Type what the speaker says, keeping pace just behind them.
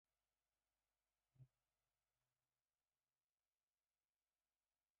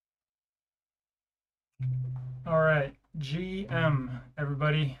All right, GM,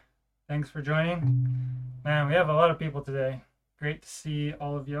 everybody. Thanks for joining. Man, we have a lot of people today. Great to see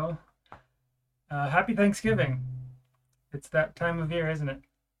all of y'all. Happy Thanksgiving. It's that time of year, isn't it?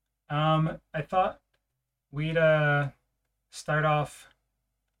 I thought we'd start off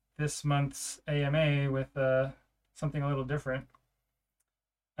this month's AMA with something a little different.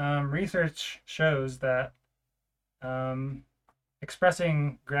 Research shows that um,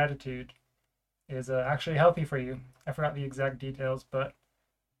 expressing gratitude is actually healthy for you. I forgot the exact details, but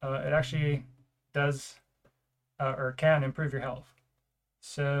it actually does or can improve your health.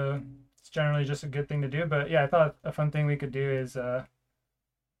 So it's generally just a good thing to do. But yeah, I thought a fun thing we could do is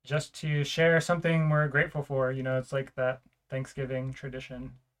just to share something we're grateful for. You know, it's like that Thanksgiving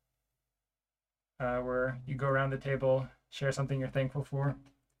tradition where you go around the table, share something you're thankful for.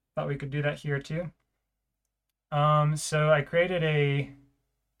 Thought we could do that here too. So I created a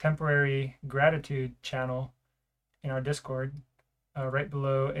temporary gratitude channel in our Discord right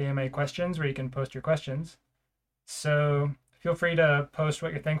below AMA questions where you can post your questions. So feel free to post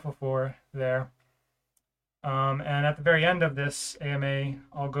what you're thankful for there. And at the very end of this AMA,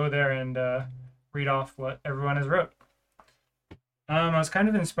 I'll go there and read off what everyone has wrote. I was kind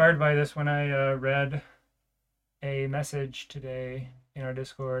of inspired by this when I read a message today in our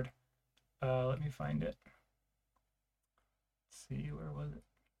Discord. Let me find it. Let's see, where was it?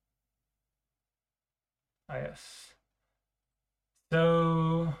 Ah, yes.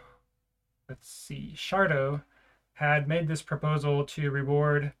 So let's see. Shardo had made this proposal to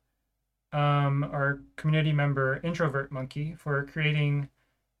reward our community member Introvert Monkey for creating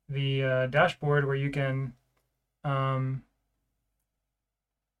the dashboard where you can um,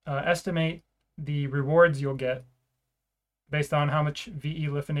 estimate the rewards you'll get based on how much VE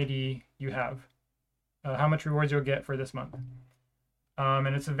Lifinity you have, how much rewards you'll get for this month.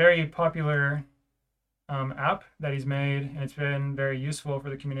 And it's a very popular app that he's made, and it's been very useful for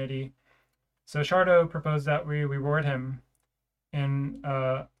the community. So Shardo proposed that we reward him in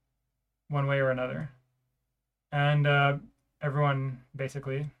one way or another. And everyone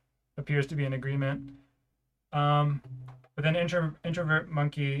basically appears to be in agreement. But then Introvert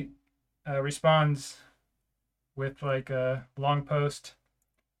Monkey responds with like a long post,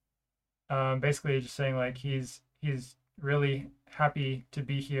 basically just saying like he's really happy to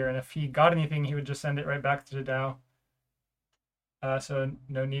be here, and if he got anything, he would just send it right back to the DAO. So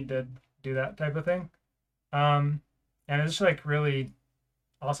no need to do that type of thing. And it's just like really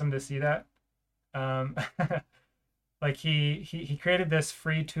awesome to see that. Um, like he created this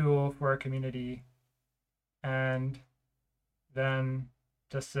free tool for our community, and then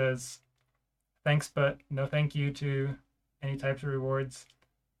just says thanks but no thank you to any types of rewards.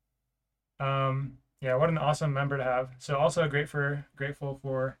 Yeah, what an awesome member to have. So also grateful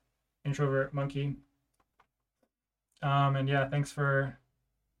for Introvert Monkey. And yeah, thanks for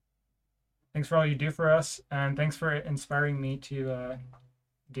all you do for us, and thanks for inspiring me to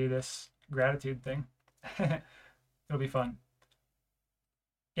do this gratitude thing. It'll be fun.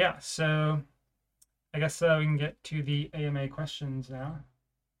 Yeah, so I guess we can get to the AMA questions now.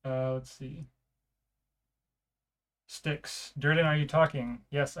 Let's see. Sticks. Durden, are you talking?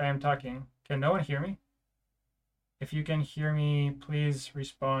 Yes, I am talking. Can no one hear me? If you can hear me, please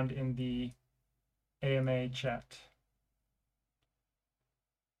respond in the AMA chat.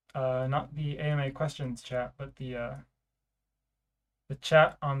 Not the AMA questions chat, but the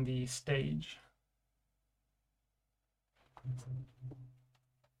chat on the stage.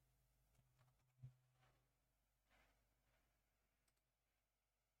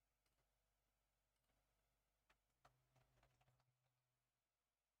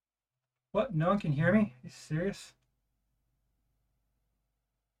 What? No one can hear me? Are you serious?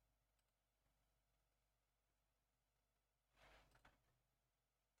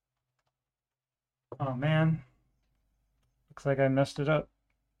 Oh man. Looks like I messed it up.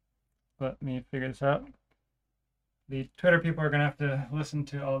 Let me figure this out. The Twitter people are gonna have to listen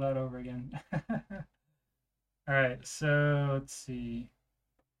to all that over again. All right, so let's see.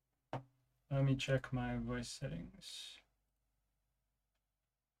 Let me check my voice settings.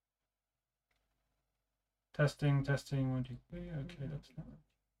 Testing, testing, 1, 2, 3. Okay, that's not.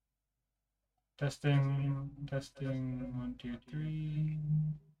 Testing, testing, 1, 2, 3.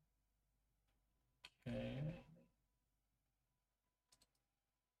 Okay.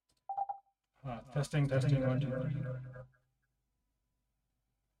 Testing, testing, 1, 2, 3.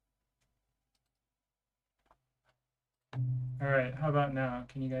 All right, how about now?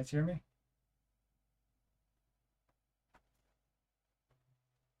 Can you guys hear me?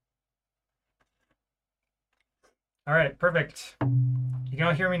 All right, perfect. You can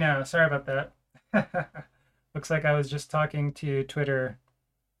all hear me now. Sorry about that. Looks like I was just talking to Twitter,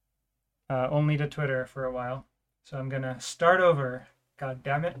 only to Twitter for a while. So I'm gonna start over. God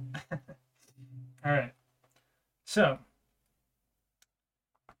damn it. All right. So,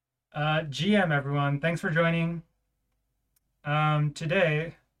 GM everyone, thanks for joining.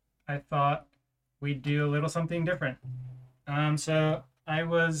 Today, I thought we'd do a little something different. So I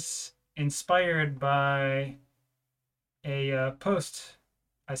was inspired by a post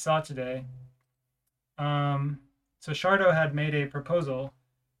I saw today. So Shardo had made a proposal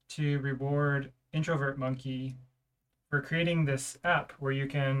to reward Introvert Monkey for creating this app where you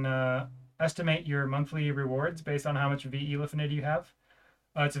can estimate your monthly rewards based on how much VE Lifinity you have.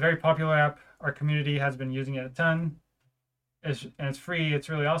 It's a very popular app. Our community has been using it a ton. And it's free. It's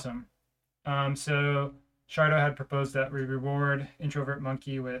really awesome. So Shardo had proposed that we reward Introvert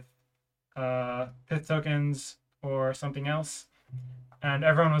Monkey with Pith tokens or something else. And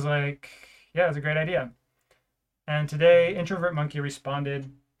everyone was like, yeah, it's a great idea. And today, Introvert Monkey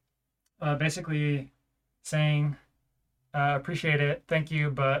responded basically saying, appreciate it, thank you,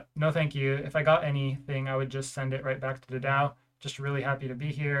 but no thank you. If I got anything, I would just send it right back to the DAO. Just really happy to be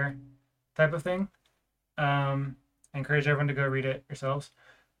here, type of thing. I encourage everyone to go read it yourselves.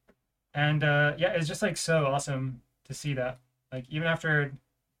 And yeah, it's just like so awesome to see that. Like even after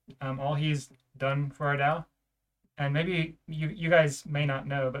all he's done for our DAO, and maybe you guys may not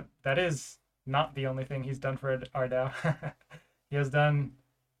know, but that is not the only thing he's done for our DAO. He has done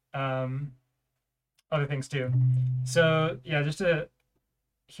other things too. So yeah, just to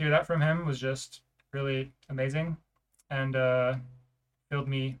hear that from him was just really amazing, and filled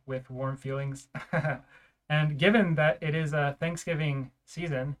me with warm feelings. And given that it is a Thanksgiving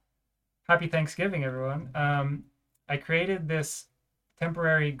season, happy Thanksgiving, everyone. I created this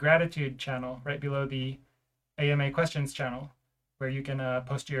temporary gratitude channel right below the AMA questions channel where you can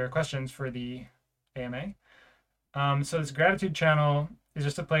post your questions for the AMA. So this gratitude channel is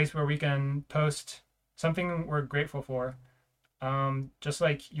just a place where we can post something we're grateful for, just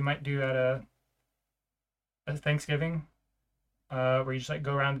like you might do at a Thanksgiving, where you just like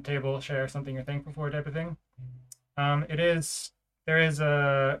go around the table, share something you're thankful for, type of thing. There is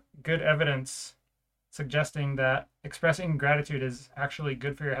a good evidence suggesting that expressing gratitude is actually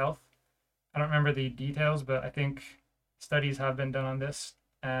good for your health. I don't remember the details, but I think studies have been done on this,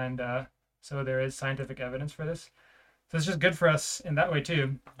 and so there is scientific evidence for this. So it's just good for us in that way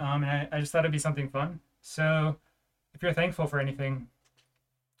too. And I just thought it'd be something fun. So if you're thankful for anything,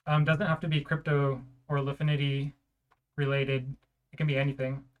 doesn't have to be crypto or Lifinity related. It can be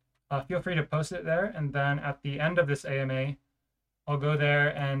anything. Feel free to post it there, and then at the end of this AMA, I'll go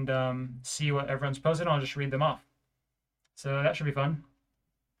there and see what everyone's posted. I'll just read them off. So that should be fun.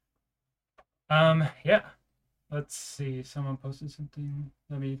 Yeah. Let's see. Someone posted something.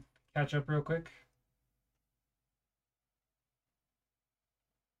 Let me catch up real quick.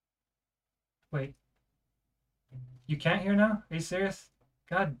 Wait. You can't hear now? Are you serious?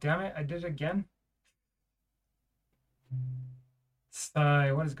 God damn it! I did it again.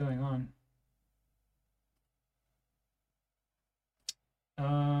 What is going on?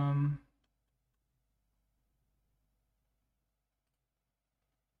 Um.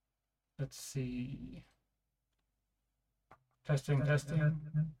 Let's see. Testing, testing.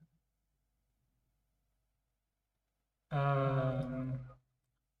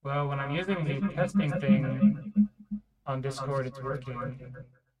 Well, when I'm using the testing thing on Discord, it's working.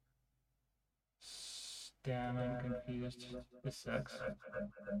 Damn, I'm confused. This sucks.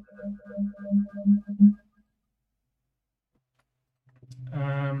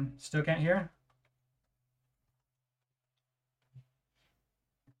 Still can't hear?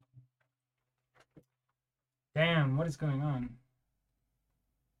 Damn, what is going on?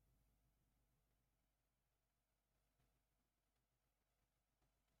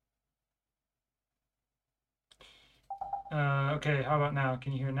 Okay, how about now?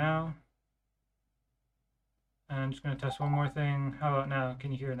 Can you hear now? I'm just going to test one more thing. How about now?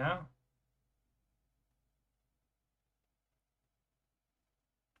 Can you hear now?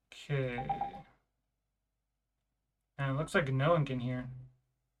 Okay. And it looks like no one can hear.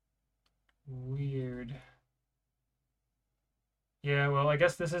 Weird. Yeah, well, I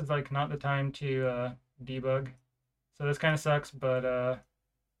guess this is like not the time to debug. So this kind of sucks, but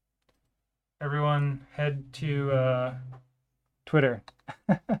everyone head to Twitter.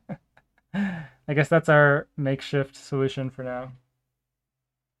 I guess that's our makeshift solution for now.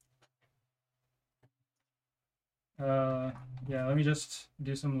 Yeah, let me just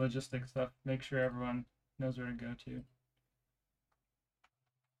do some logistic stuff, make sure everyone knows where to go to.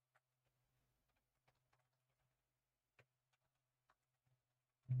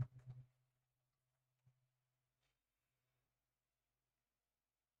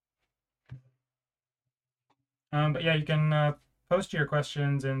 But yeah, you can post your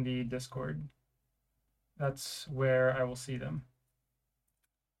questions in the Discord. That's where I will see them.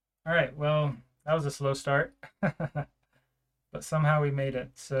 All right, well, that was a slow start, but somehow we made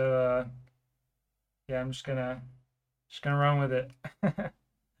it. So yeah, I'm just gonna run with it.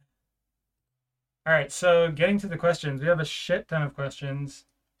 All right, so getting to the questions, we have a shit ton of questions.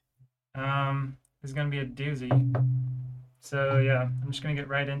 This is gonna be a doozy. So yeah, I'm just gonna get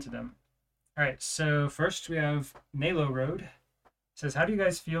right into them. All right, so first we have Nalo Road. It says, how do you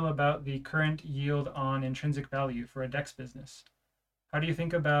guys feel about the current yield on intrinsic value for a DEX business? How do you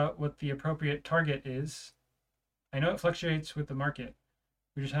think about what the appropriate target is? I know it fluctuates with the market.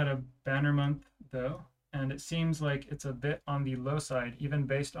 We just had a banner month though, and it seems like it's a bit on the low side, even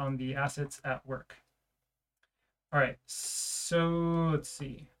based on the assets at work. All right, so let's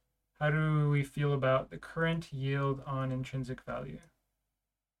see. How do we feel about the current yield on intrinsic value?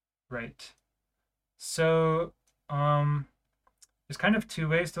 Right. So there's kind of two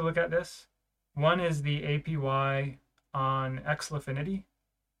ways to look at this. One is the APY on Xlifinity,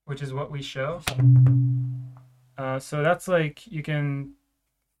 which is what we show. So that's like you can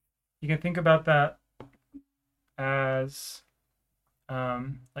think about that as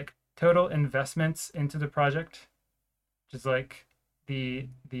like total investments into the project, which is like the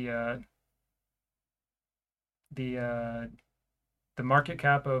market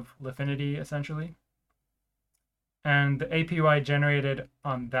cap of Lifinity essentially, and the APY generated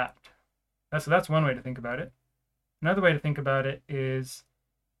on that. That's one way to think about it. Another way to think about it is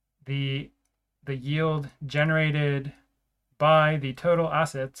the yield generated by the total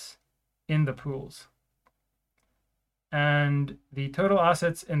assets in the pools. And the total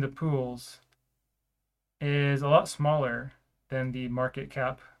assets in the pools is a lot smaller than the market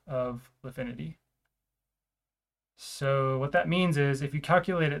cap of Lifinity. So what that means is if you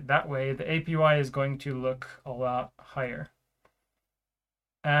calculate it that way, the APY is going to look a lot higher.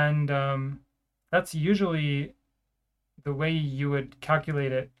 And that's usually the way you would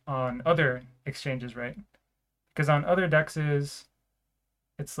calculate it on other exchanges, right? Because on other dexes,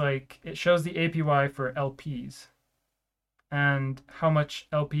 it's like it shows the APY for LPs and how much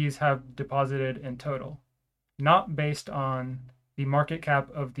LPs have deposited in total, not based on the market cap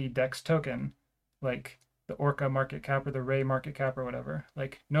of the DEX token, like the Orca market cap or the Ray market cap or whatever.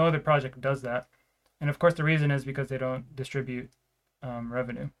 Like no other project does that. And of course, the reason is because they don't distribute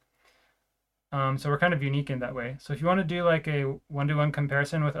revenue. So we're kind of unique in that way. So if you want to do like a one-to-one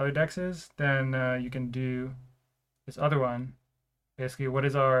comparison with other dexes, then you can do this other one. Basically, what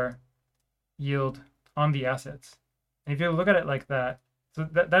is our yield on the assets? And if you look at it like that, so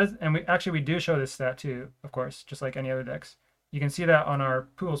that is, and we do show this stat too, of course, just like any other dex. You can see that on our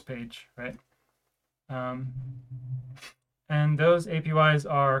pools page, right? And those APYs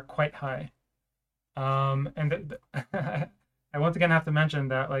are quite high. And I once again have to mention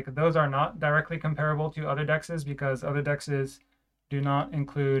that like those are not directly comparable to other dexes because other dexes do not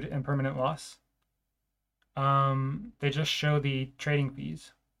include impermanent loss. They just show the trading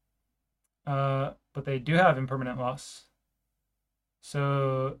fees. But they do have impermanent loss.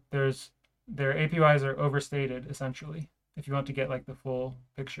 So their APYs are overstated essentially if you want to get like the full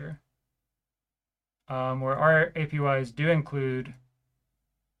picture. Where our APYs do include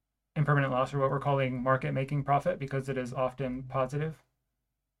impermanent loss, or what we're calling market making profit, because it is often positive.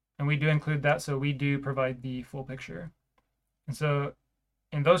 And we do include that, so we do provide the full picture. And so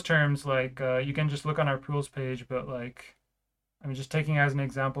in those terms, like you can just look on our pools page, but like I mean, just taking as an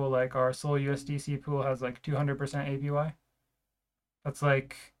example, like our Sol USDC pool has like 200% APY. That's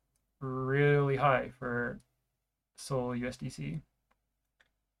like really high for Sol USDC.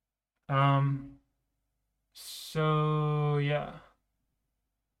 So yeah,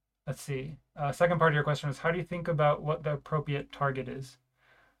 let's see. Second part of your question is, how do you think about what the appropriate target is?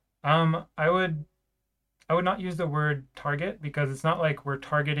 I would not use the word target because it's not like we're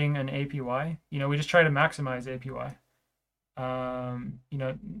targeting an APY. You know, we just try to maximize APY. You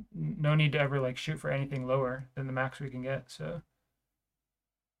know, no need to ever like shoot for anything lower than the max we can get. So,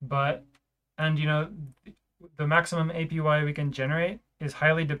 but, and you know, the maximum APY we can generate is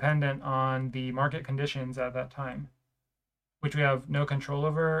highly dependent on the market conditions at that time, which we have no control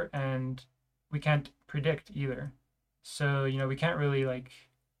over and we can't predict either. So, you know, we can't really like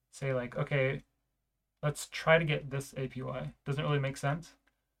say like, okay, let's try to get this APY. Doesn't really make sense.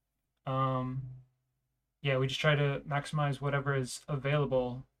 Yeah, we just try to maximize whatever is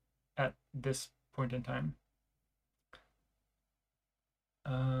available at this point in time.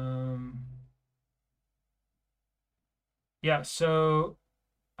 Yeah, so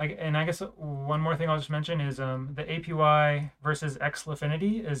I guess one more thing I'll just mention is the APY versus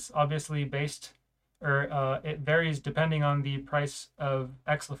Xlifinity is obviously based or it varies depending on the price of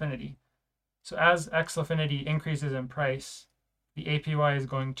Xfinity. So as Xfinity increases in price, the APY is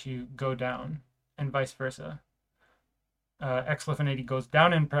going to go down, and vice versa. Xfinity goes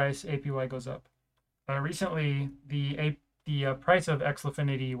down in price, APY goes up. Recently, the price of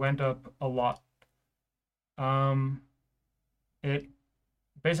Xfinity went up a lot. Um, it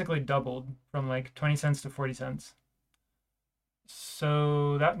basically doubled from like 20 cents to 40 cents.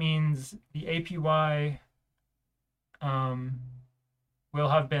 So that means the APY um, will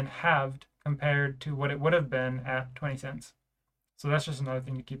have been halved compared to what it would have been at 20 cents. So that's just another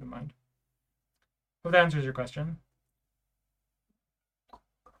thing to keep in mind. Hope that answers your question.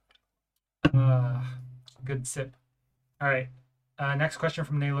 Uh, Good sip. All right. Next question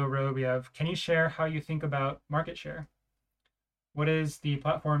from Nalo Rowe. We have, can you share how you think about market share? What is the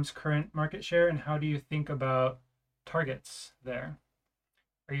platform's current market share and how do you think about targets there?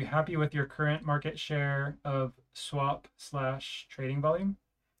 Are you happy with your current market share of swap/trading volume?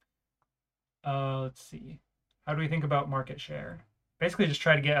 Let's see. How do we think about market share? Basically, just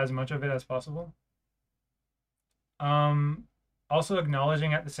try to get as much of it as possible. Um, Also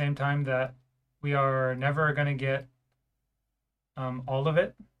acknowledging at the same time that we are never going to get all of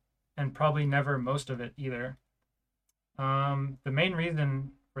it and probably never most of it either. The main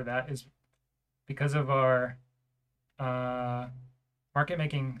reason for that is because of our market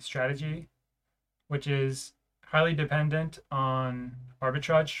making strategy, which is highly dependent on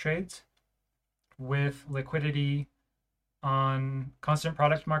arbitrage trades with liquidity on constant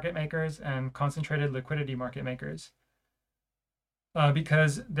product market makers and concentrated liquidity market makers,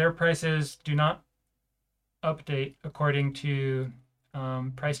 because their prices do not update according to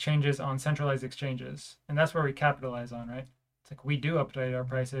price changes on centralized exchanges. And that's where we capitalize on, right? It's like we do update our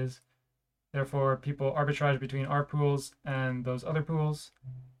prices. Therefore, people arbitrage between our pools and those other pools.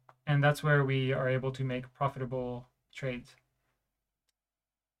 And that's where we are able to make profitable trades.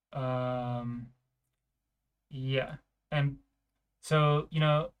 Yeah. And so,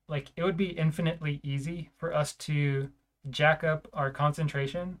 like it would be infinitely easy for us to jack up our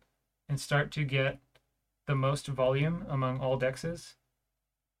concentration and start to get the most volume among all dexes.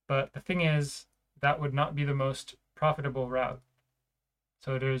 But the thing is, that would not be the most profitable route.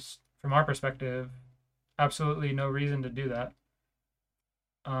 So there's, from our perspective, absolutely no reason to do that.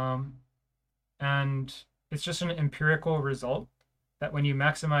 And it's just an empirical result that when you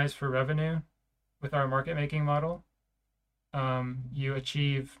maximize for revenue with our market making model, you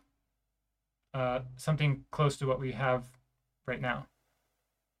achieve something close to what we have right now.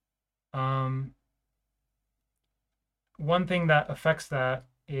 One thing that affects that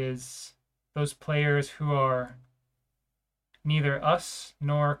is those players who are neither us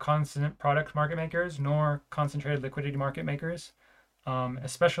nor constant product market makers nor concentrated liquidity market makers,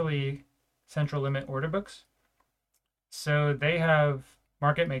 especially central limit order books. So they have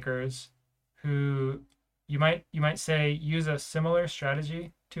market makers who you might say use a similar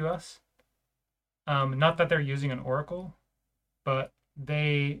strategy to us. Not that they're using an oracle, but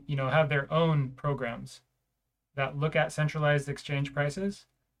they have their own programs that look at centralized exchange prices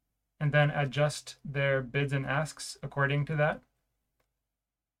and then adjust their bids and asks according to that.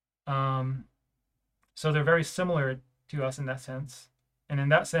 So they're very similar to us in that sense. And in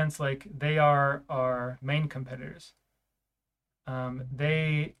that sense, like they are our main competitors.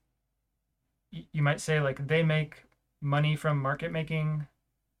 They, you might say, like they make money from market making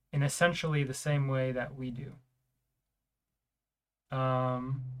in essentially the same way that we do.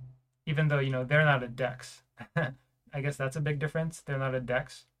 Um, Even though, they're not a DEX. I guess that's a big difference. They're not a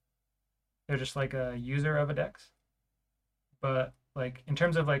DEX. They're just like a user of a DEX. But like in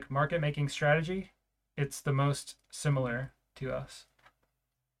terms of like market making strategy, it's the most similar to us.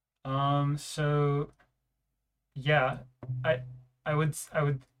 So yeah, I I would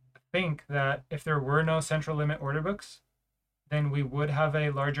think that if there were no central limit order books, then we would have a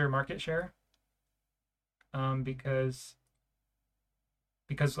larger market share. Because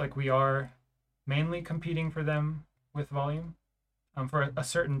like we are mainly competing for them with volume, for a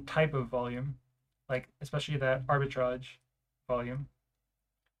certain type of volume, like especially that arbitrage volume.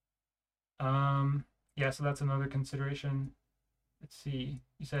 Yeah, so that's another consideration. Let's see.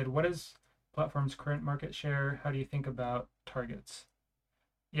 You said, what is platform's current market share? How do you think about targets?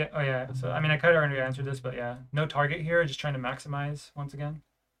 Yeah, oh yeah. So I mean, I kind of already answered this, but yeah, no target here. Just trying to maximize once again.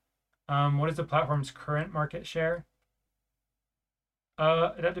 What is the platform's current market share?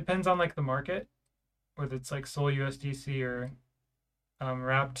 That depends on like the market, whether it's like Sol USDC or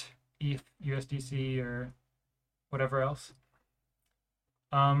wrapped ETH USDC or whatever else.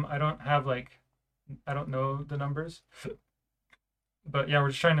 I don't have like I don't know the numbers. But yeah, we're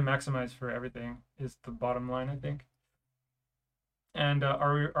just trying to maximize for everything is the bottom line, I think. And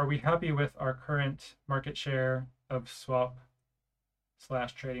are we happy with our current market share of swap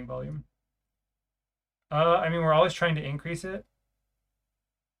slash trading volume? I mean, we're always trying to increase it,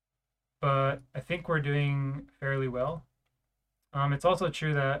 but I think we're doing fairly well. It's also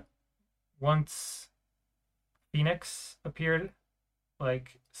true that once Phoenix appeared,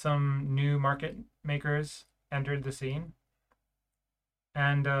 like some new market makers entered the scene,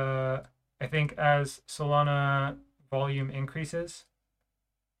 and I think as Solana volume increases,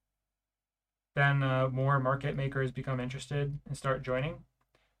 then more market makers become interested and start joining.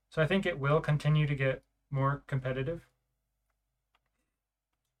 So I think it will continue to get more competitive.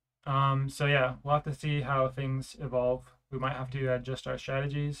 So yeah, we'll have to see how things evolve. We might have to adjust our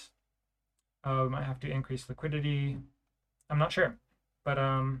strategies. We might have to increase liquidity. I'm not sure, but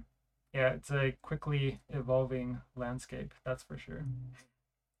yeah, it's a quickly evolving landscape. That's for sure.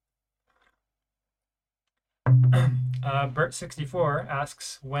 Bert64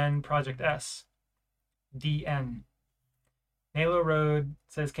 asks when Project S DN. Nalo Road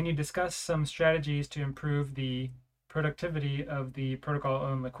says, can you discuss some strategies to improve the productivity of the protocol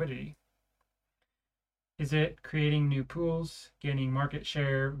owned liquidity? Is it creating new pools, gaining market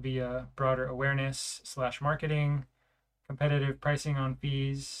share via broader awareness slash marketing, competitive pricing on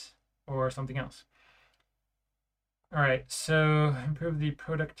fees, or something else? All right, so improve the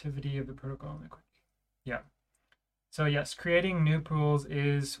productivity of the protocol liquidity. Yeah. So yes, creating new pools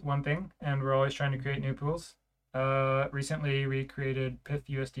is one thing, and we're always trying to create new pools. Recently we created Pyth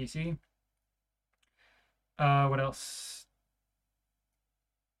USDC. What else?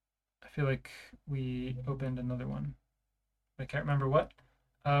 I feel like we opened another one. I can't remember what.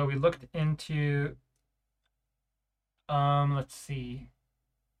 We looked into let's see,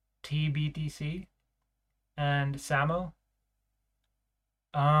 TBTC and Samo.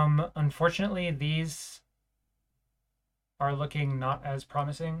 Unfortunately, these are looking not as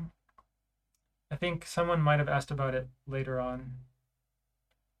promising. I think someone might have asked about it later on,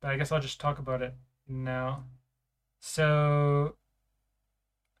 but I guess I'll just talk about it now. So,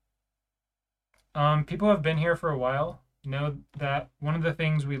 people who have been here for a while know that one of the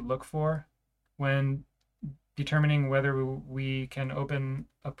things we look for when determining whether we can open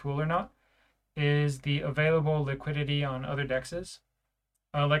a pool or not is the available liquidity on other dexes.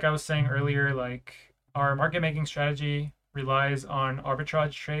 Like I was saying earlier, like our market making strategy relies on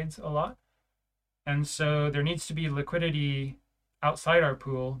arbitrage trades a lot. And so there needs to be liquidity outside our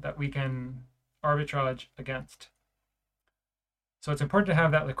pool that we can arbitrage against. So it's important to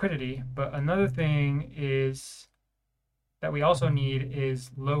have that liquidity. But another thing is that we also need is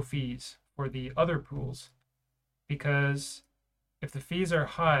low fees for the other pools. Because if the fees are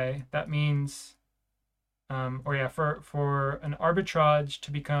high, that means, for an arbitrage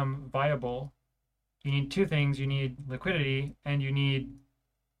to become viable, you need two things. You need liquidity and you need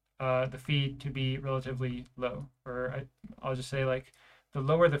the fee to be relatively low. Or I'll just say like the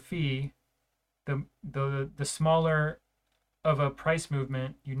lower the fee, the smaller of a price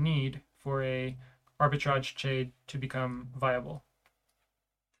movement you need for a arbitrage trade to become viable.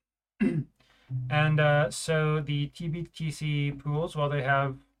 And so the TBTC pools, while they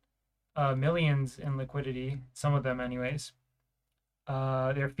have millions in liquidity, some of them anyways,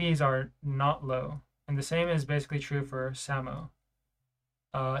 their fees are not low. And the same is basically true for Samo.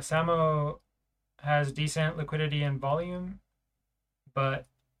 Samo has decent liquidity and volume, but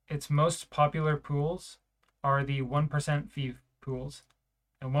its most popular pools are the 1% fee pools.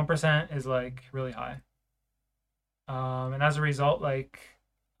 And 1% is like really high. And as a result, like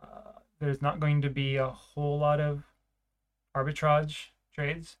there's not going to be a whole lot of arbitrage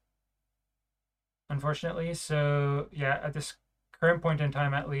trades, unfortunately. So yeah, at this current point in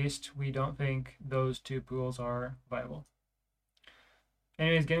time, at least, we don't think those two pools are viable.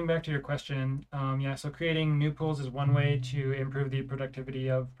 Anyways, getting back to your question, yeah, so creating new pools is one way to improve the productivity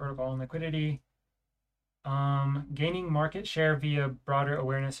of protocol and liquidity. Gaining market share via broader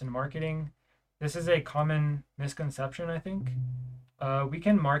awareness and marketing. This is a common misconception, I think. We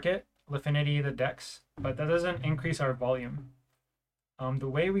can market Lifinity, the DEX, but that doesn't increase our volume. The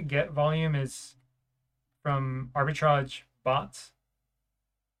way we get volume is from arbitrage bots,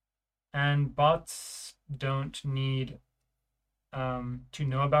 and bots don't need to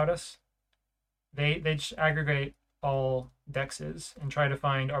know about us. They just aggregate all dexes and try to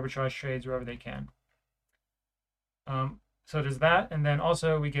find arbitrage trades wherever they can. So there's that, and then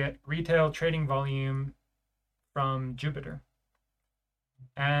also we get retail trading volume from Jupiter.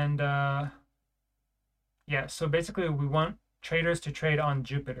 And yeah, so basically we want traders to trade on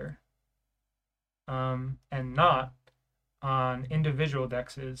Jupiter, and not on individual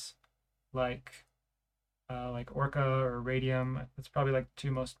dexes like Orca or Radium. It's probably like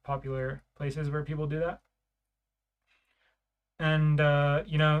two most popular places where people do that. And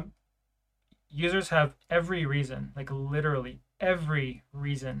users have every reason, like literally every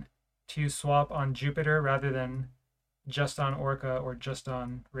reason, to swap on Jupiter rather than just on Orca or just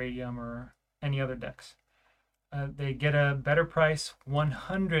on Radium or any other dex. They get a better price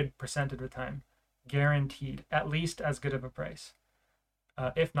 100% of the time, guaranteed, at least as good of a price,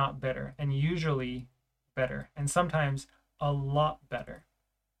 if not better, and usually better, and sometimes a lot better.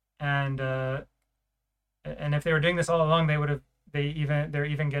 And if they were doing this all along, they're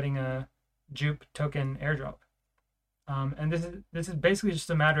even getting a Jupe token airdrop. And this is basically just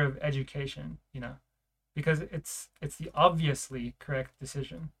a matter of education, because it's the obviously correct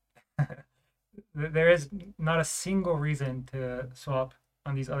decision. There is not a single reason to swap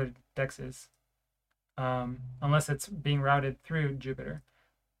on these other dexes, unless it's being routed through Jupiter.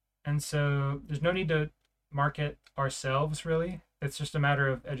 And so there's no need to market ourselves, really. It's just a matter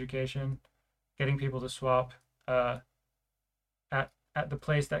of education, getting people to swap at the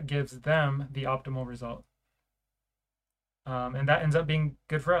place that gives them the optimal result. And that ends up being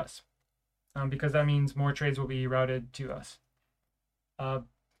good for us, because that means more trades will be routed to us.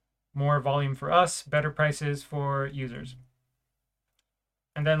 More volume for us, better prices for users.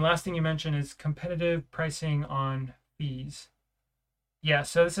 And then last thing you mentioned is competitive pricing on fees. Yeah,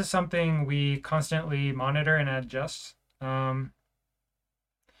 so this is something we constantly monitor and adjust. I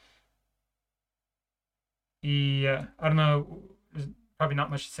don't know, there's probably not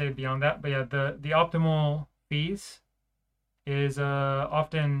much to say beyond that, but yeah, the optimal fees is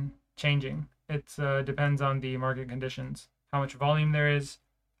often changing. It depends on the market conditions, how much volume there is,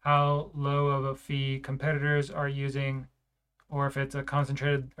 how low of a fee competitors are using, or if it's a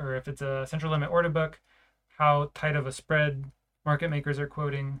concentrated, or if it's a central limit order book, how tight of a spread market makers are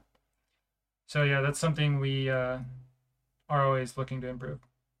quoting. So yeah, that's something we are always looking to improve.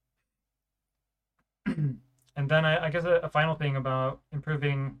 And then I guess a final thing about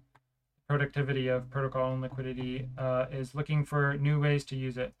improving productivity of protocol and liquidity is looking for new ways to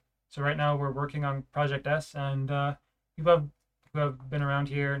use it. So right now we're working on Project S, and people who have been around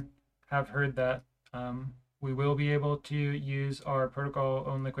here have heard that we will be able to use our protocol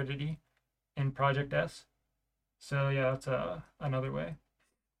own liquidity in Project S. So yeah, that's another way.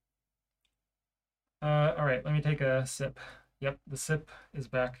 All right, let me take a sip. Yep, the sip is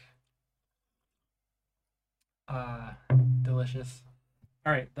back. Delicious.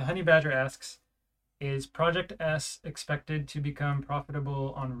 All right, the Honey Badger asks, is Project S expected to become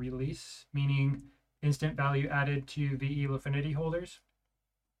profitable on release, meaning instant value added to VE Lifinity holders?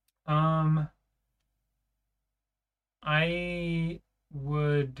 I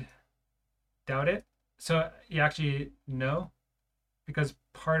would doubt it. So yeah, actually no, because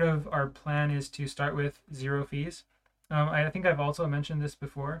part of our plan is to start with zero fees. I think I've also mentioned this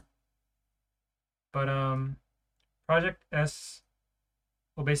before, but Project S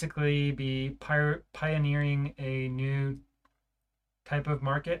will basically be pioneering a new type of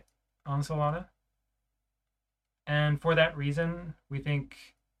market on Solana. And for that reason, we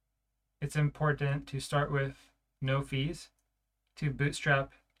think it's important to start with no fees to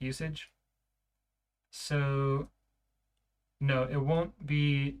bootstrap usage. So no, it won't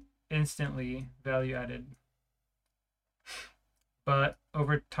be instantly value added. But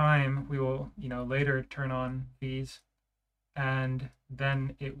over time, we will, later turn on fees, and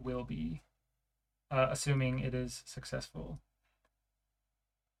then it will be, assuming it is successful.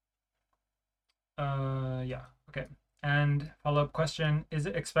 Yeah, okay. And follow-up question, is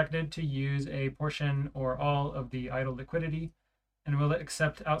it expected to use a portion or all of the idle liquidity, and will it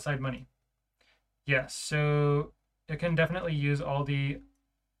accept outside money? Yes, so it can definitely use all the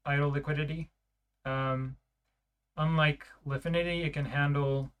idle liquidity. Unlike Lifinity, it can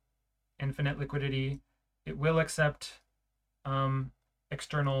handle infinite liquidity. It will accept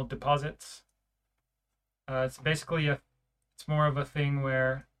external deposits. It's basically it's more of a thing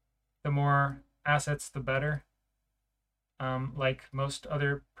where the more assets, the better. Like most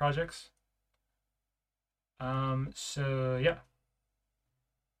other projects. So yeah.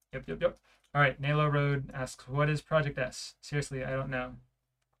 Yep. All right, Nalo Road asks, what is Project S? Seriously, I don't know.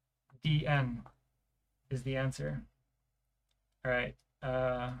 DN is the answer. All right.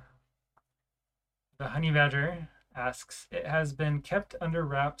 The Honey Badger asks, it has been kept under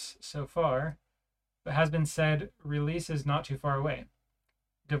wraps so far, but has been said release is not too far away.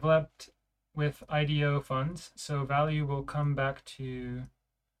 Developed with IDO funds, so value will come back to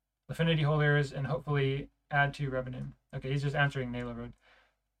Lifinity holders and hopefully add to revenue. Okay, he's just answering Nalo Road.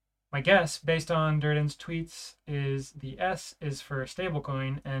 My guess, based on Durden's tweets, is the S is for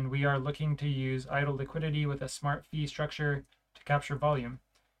stablecoin, and we are looking to use idle liquidity with a smart fee structure to capture volume,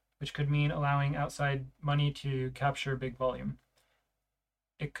 which could mean allowing outside money to capture big volume.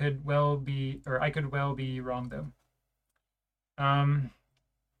 It could well be, or I could well be wrong though.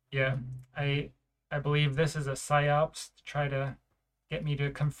 Yeah, I believe this is a psyops to try to get me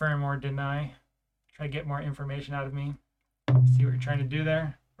to confirm or deny, try to get more information out of me. See what you're trying to do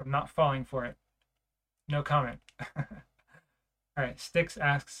there? I'm not falling for it. No comment. All right, Styx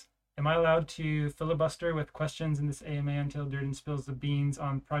asks, am I allowed to filibuster with questions in this AMA until Durden spills the beans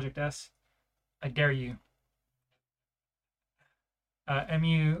on Project S? I dare you.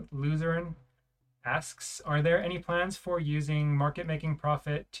 MU Lutheran asks, are there any plans for using market making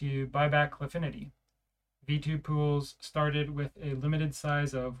profit to buy back Lifinity? V2 pools started with a limited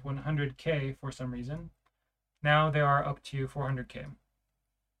size of 100K for some reason. Now they are up to 400K.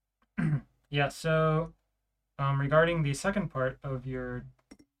 Yeah, so regarding the second part of your,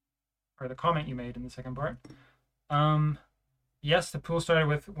 or the comment you made in the second part, yes, the pool started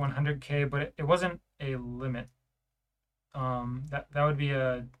with 100K, but it wasn't a limit. That would be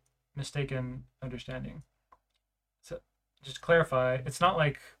a mistaken understanding. So just to clarify, it's not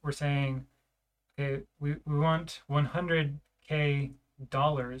like we're saying, okay, we want 100K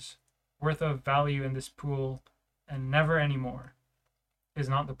dollars worth of value in this pool and never any more is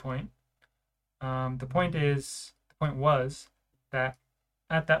not the point. The point was that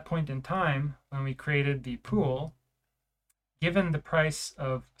at that point in time, when we created the pool, given the price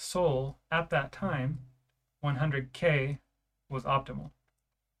of SOL at that time, 100K was optimal.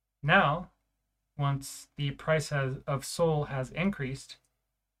 Now, once the price of SOL has increased,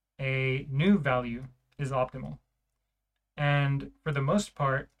 a new value is optimal. And for the most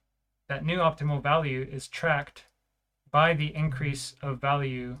part, that new optimal value is tracked by the increase of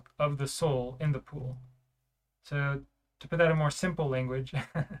value of the SOL in the pool. So to put that in more simple language,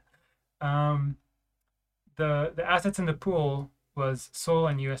 the assets in the pool was SOL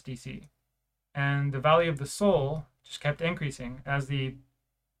and USDC. And the value of the SOL just kept increasing as the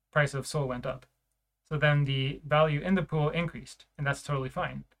price of SOL went up. So then the value in the pool increased, and that's totally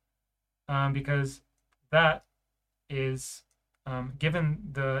fine. Because that is,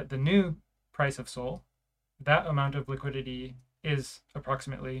 given the new price of SOL, that amount of liquidity is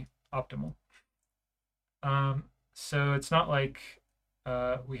approximately optimal. So it's not like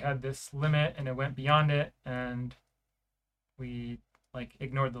we had this limit and it went beyond it and we like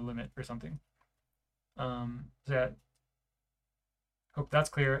ignored the limit or something. So hope that's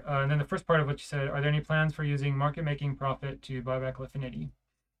clear. And then the first part of what you said, are there any plans for using market making profit to buy back Lifinity?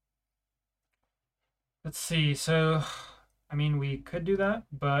 Let's see. So, I mean, we could do that,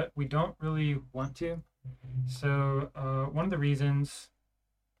 but we don't really want to. So one of the reasons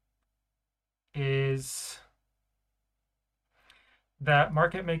is that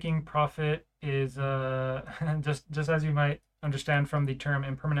market making profit is just as you might understand from the term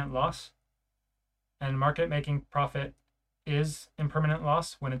impermanent loss, and market making profit is impermanent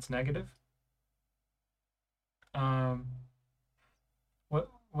loss when it's negative.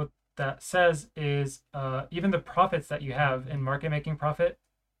 What that says is even the profits that you have in market making profit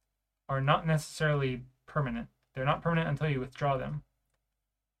are not necessarily permanent. They're not permanent until you withdraw them.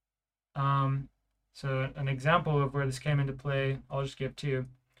 So an example of where this came into play, I'll just give two.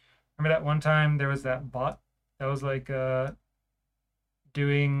 Remember that one time there was that bot that was like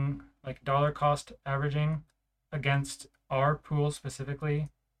doing like dollar cost averaging against our pool specifically,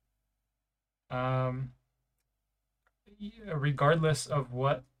 regardless of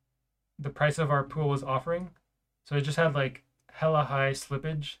what the price of our pool was offering. So it just had like hella high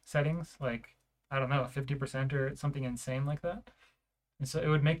slippage settings, like I don't know, 50% or something insane like that. And so it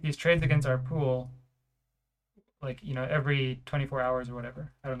would make these trades against our pool like, you know, every 24 hours or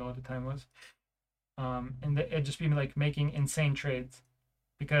whatever. I don't know what the time was. And it'd just be like making insane trades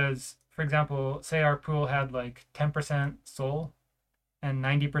because, for example, say our pool had like 10% SOL and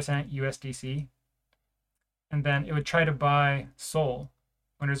 90% USDC, and then it would try to buy SOL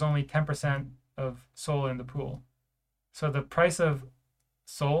when there's only 10% of SOL in the pool. So the price of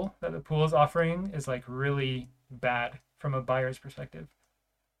SOL that the pool is offering is like really bad from a buyer's perspective.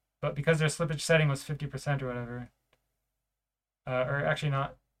 But because their slippage setting was 50% or whatever, or actually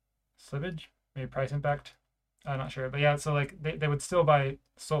not slippage, maybe price impact, I'm not sure. But yeah, so like they would still buy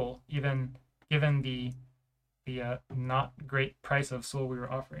SOL even given the not great price of SOL we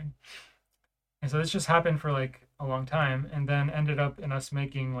were offering. And so this just happened for like a long time and then ended up in us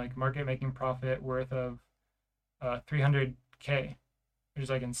making like market making profit worth of 300K, which is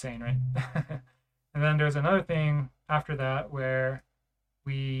like insane, right? And then there's another thing after that where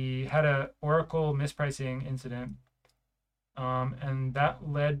we had a Oracle mispricing incident, and that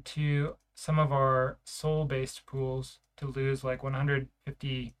led to some of our Sol-based pools to lose like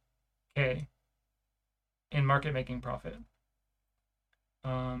 150K in market making profit.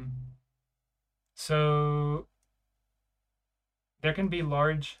 So there can be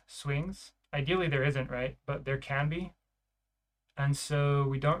large swings. Ideally, there isn't, right? But there can be. And so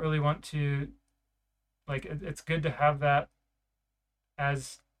we don't really want to, like, it's good to have that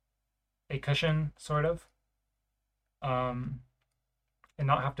as a cushion, sort of, and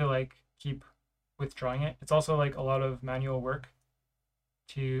not have to, like, keep withdrawing it. It's also, like, a lot of manual work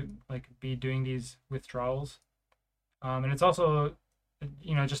to, like, be doing these withdrawals. And it's also,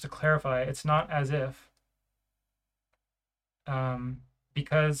 just to clarify, it's not as if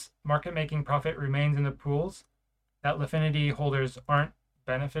because market making profit remains in the pools, that Lifinity holders aren't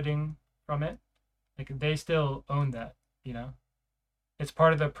benefiting from it. Like they still own that, you know. It's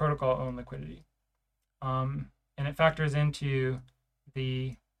part of the protocol owned liquidity. And it factors into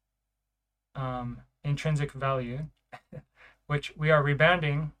the intrinsic value, which we are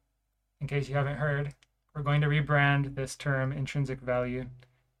rebranding. In case you haven't heard, we're going to rebrand this term intrinsic value.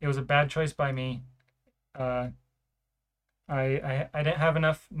 It was a bad choice by me. I didn't have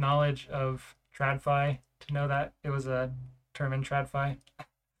enough knowledge of TradFi to know that it was a term in TradFi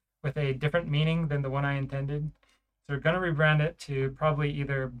with a different meaning than the one I intended. So we're going to rebrand it to probably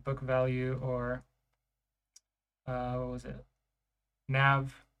either book value or what was it?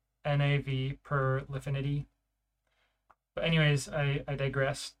 NAV per Lifinity. But anyways, I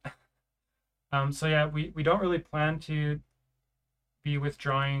digress. So yeah, we don't really plan to be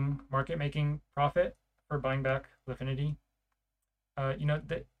withdrawing market making profit for buying back Lifinity.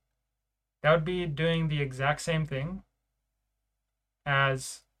 That would be doing the exact same thing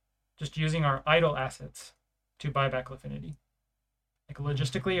as just using our idle assets to buy back Lifinity. Like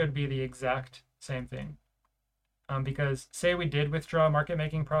logistically, it would be the exact same thing. Because say we did withdraw market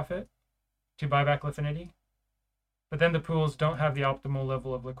making profit to buy back Lifinity, but then the pools don't have the optimal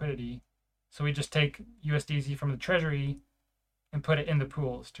level of liquidity. So we just take USDC from the treasury and put it in the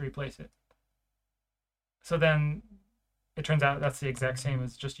pools to replace it. So then it turns out that's the exact same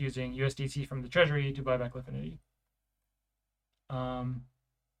as just using USDC from the treasury to buy back Lifinity.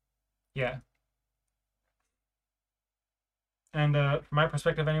 Yeah. And from my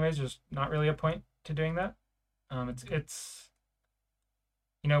perspective, anyways, there's not really a point to doing that. It's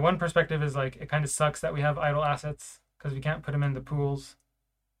one perspective is like it kind of sucks that we have idle assets because we can't put them in the pools.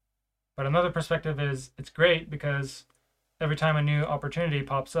 But another perspective is it's great because every time a new opportunity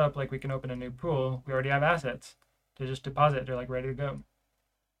pops up, like we can open a new pool, we already have assets to just deposit. They're like ready to go.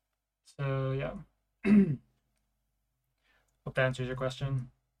 So yeah. Hope that answers your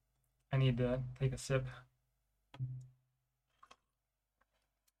question. I need to take a sip.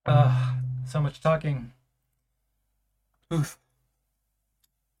 So much talking. Oof.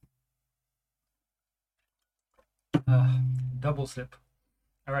 Double sip.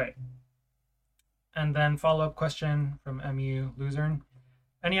 All right. And then follow-up question from MU Luzern.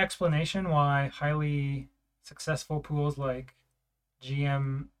 Any explanation why highly successful pools like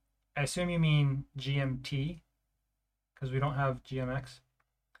GM, I assume you mean GMT, because we don't have GMX.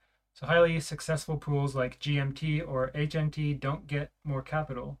 So highly successful pools like GMT or HNT don't get more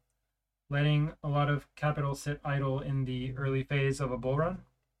capital, letting a lot of capital sit idle in the early phase of a bull run?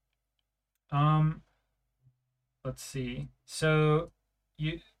 Let's see. So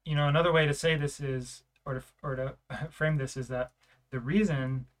another way to say this is, or to frame this is that the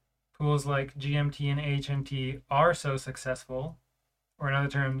reason pools like GMT and HNT are so successful, or in other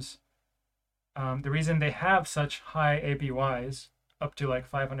terms, the reason they have such high APYs, up to like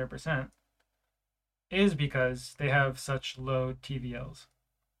 500%, is because they have such low TVLs.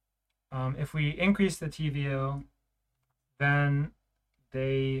 If we increase the TVL, then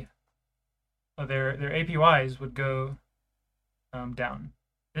their APYs would go down.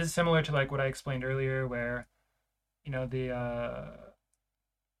 This is similar to like what I explained earlier, where the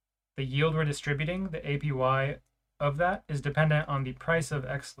yield we're distributing, the APY of that is dependent on the price of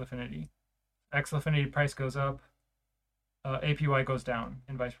X Lifinity. X Lifinity price goes up, APY goes down,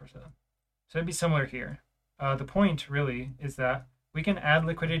 and vice versa. So it'd be similar here. The point really is that we can add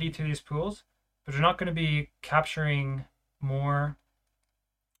liquidity to these pools, but we're not going to be capturing more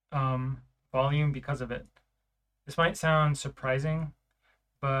volume because of it. This might sound surprising,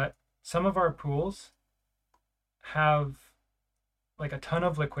 but some of our pools have like a ton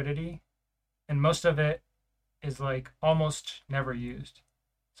of liquidity, and most of it is like almost never used.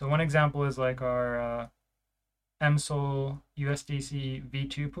 So one example is like our MSOL USDC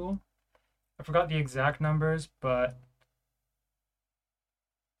V2 pool. I forgot the exact numbers, but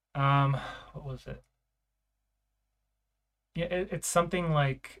Um, what was it? Yeah, it's something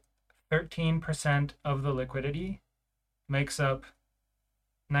like 13% of the liquidity makes up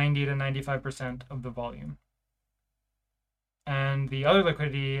 90 to 95% of the volume. And the other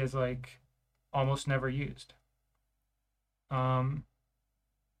liquidity is like almost never used. Um,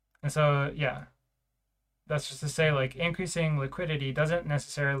 and so, yeah, that's just to say, like, increasing liquidity doesn't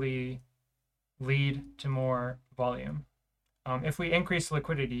necessarily lead to more volume. If we increase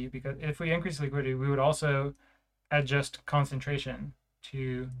liquidity, because if we increase liquidity, we would also adjust concentration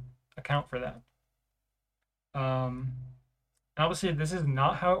to account for that. Um, Obviously, this is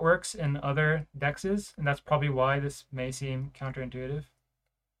not how it works in other dexes, and that's probably why this may seem counterintuitive.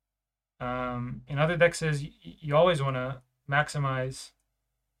 In other dexes, you always want to maximize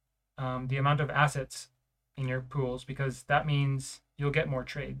the amount of assets in your pools because that means you'll get more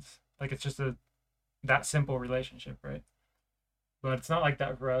trades. Like it's just a that simple relationship, right? But it's not like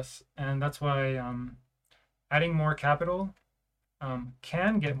that for us, and that's why adding more capital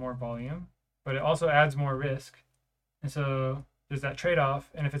can get more volume, but it also adds more risk, and so there's that trade-off.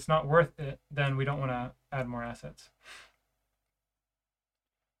 And if it's not worth it, then we don't want to add more assets.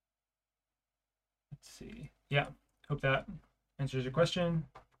 Let's see. Yeah, hope that answers your question.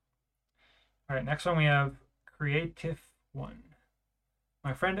 All right, next one we have Creative One.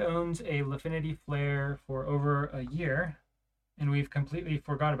 My friend owns a Lifinity flare for over a year, and we've completely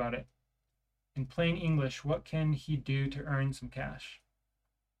forgot about it. In plain English, what can he do to earn some cash?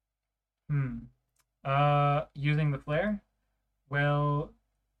 Using the flare? Well,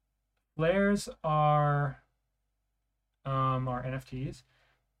 flares are NFTs,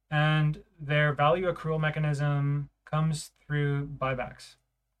 and their value accrual mechanism comes through buybacks.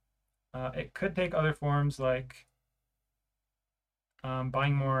 It could take other forms like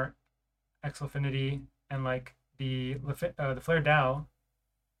buying more Xfinity, and like the Flare DAO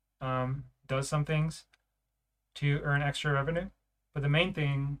does some things to earn extra revenue, but the main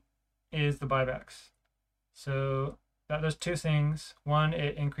thing is the buybacks. So that does two things. One,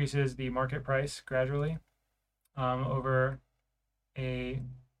 it increases the market price gradually over a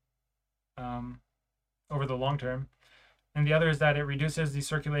over the long term, and the other is that it reduces the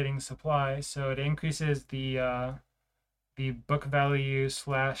circulating supply, so it increases the book value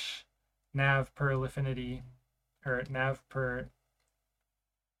slash nav per Lifinity or nav per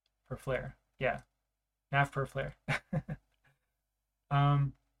flare. Yeah, nav per flare.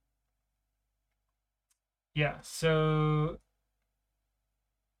 um, yeah, so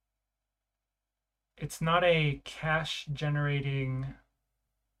it's not a cash generating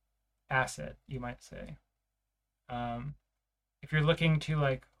asset, you might say. Um, if you're looking to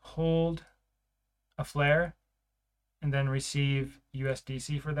like hold a flare and then receive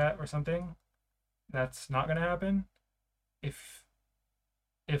USDC for that or something, that's not going to happen. If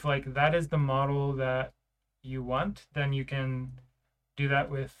like that is the model that you want, then you can do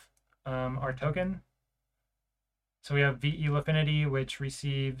that with our token. So we have VE Lifinity, which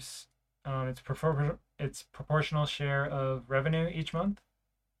receives its proportional share of revenue each month.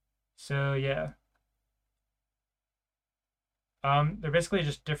 So yeah, they're basically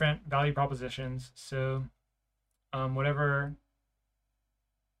just different value propositions. So whatever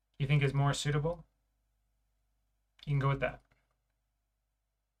you think is more suitable, you can go with that.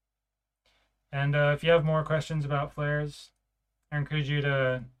 And if you have more questions about flares, I encourage you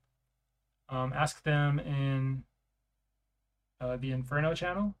to ask them in the Inferno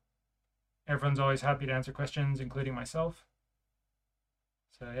channel. Everyone's always happy to answer questions, including myself.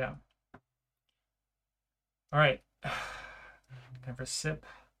 So yeah. All right. Time for a sip.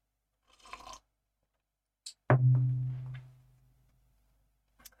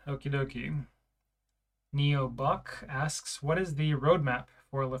 Okie dokie. Neo Buck asks, what is the roadmap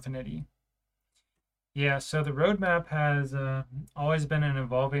for Lifinity? Yeah, so the roadmap has always been an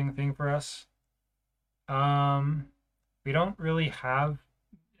evolving thing for us. We don't really have,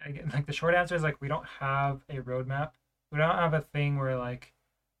 like, the short answer is like we don't have a roadmap. We don't have a thing where like,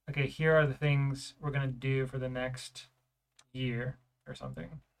 okay, here are the things we're gonna do for the next year or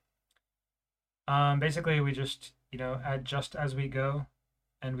something. Basically, we just adjust as we go,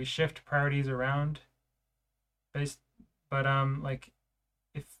 and we shift priorities around. Based, but like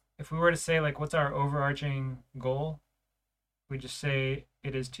if we were to say like what's our overarching goal, we just say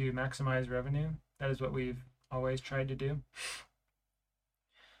it is to maximize revenue. That is what we've always tried to do.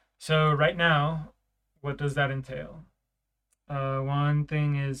 So right now, what does that entail? One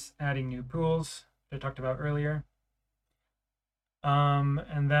thing is adding new pools that I talked about earlier.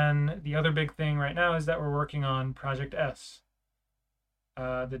 And then the other big thing right now is that we're working on Project S,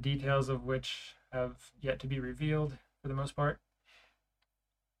 the details of which have yet to be revealed for the most part.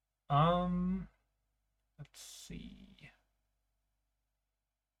 Let's see.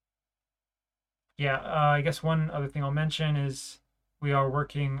 Yeah, I guess one other thing I'll mention is we are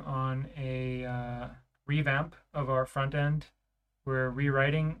working on a revamp of our front end. We're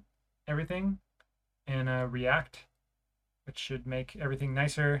rewriting everything in React, which should make everything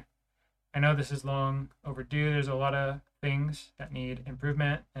nicer. I know this is long overdue. There's a lot of things that need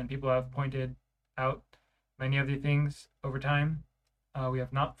improvement, and people have pointed out many of the things over time. We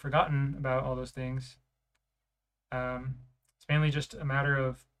have not forgotten about all those things. It's mainly just a matter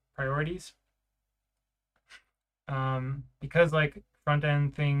of priorities. Because like front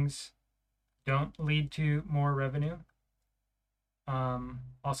end things don't lead to more revenue.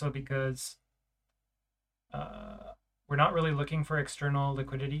 Also because we're not really looking for external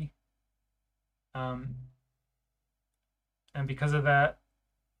liquidity. And because of that,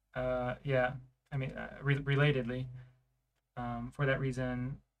 yeah, I mean, relatedly, for that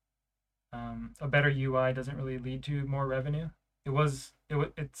reason, a better UI doesn't really lead to more revenue.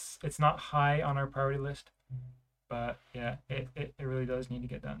 It's not high on our priority list, but yeah, it really does need to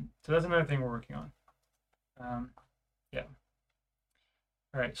get done. So that's another thing we're working on. Yeah.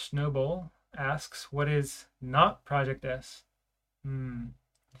 All right, Snowball asks, what is not Project S?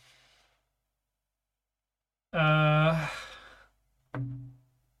 Uh,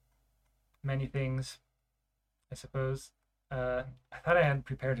 many things, I suppose. I thought I had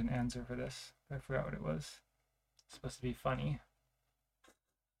prepared an answer for this, but I forgot what it was. It's supposed to be funny.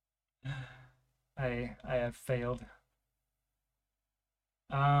 I have failed.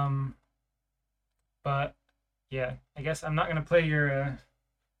 But yeah, I guess I'm not gonna play your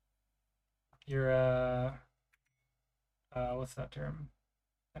what's that term?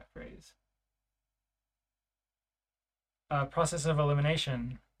 That phrase. Process of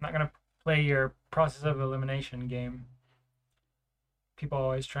elimination. I'm not gonna play your process of elimination game. People are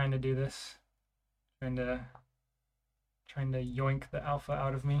always trying to do this, trying to yoink the alpha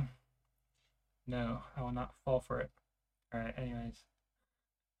out of me. No, I will not fall for it. All right. Anyways,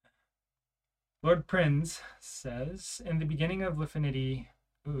 Lord Prinz says in the beginning of Lifinity.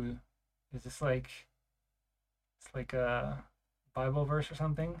 Ooh, is this like it's like a Bible verse or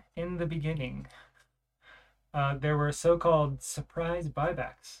something? In the beginning, there were so-called surprise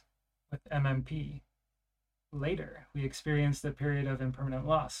buybacks with MMP. Later, we experienced a period of impermanent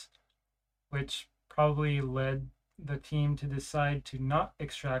loss, which probably led the team to decide to not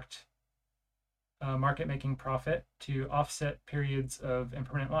extract market making profit to offset periods of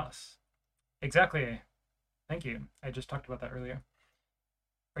impermanent loss. Exactly. Thank you. I just talked about that earlier.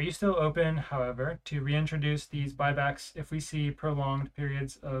 Are you still open, however, to reintroduce these buybacks if we see prolonged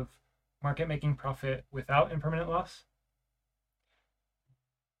periods of market making profit without impermanent loss?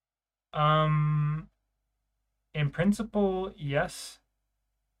 In principle, yes.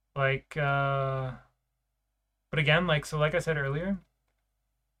 Like, but again, like I said earlier,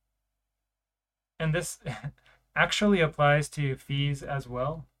 and this actually applies to fees as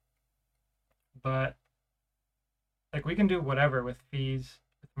well, but like we can do whatever with fees,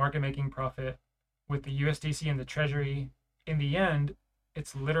 with market making profit, with the USDC and the treasury. In the end,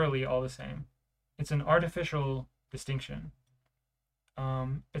 it's literally all the same. It's an artificial distinction.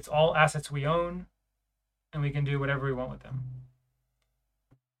 It's all assets we own, and we can do whatever we want with them.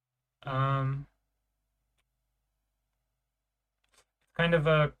 Kind of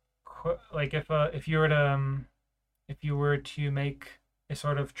a like if you were to make a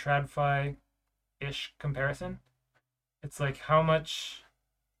sort of TradFi ish comparison, it's like how much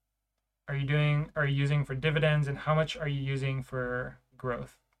are you using for dividends and how much are you using for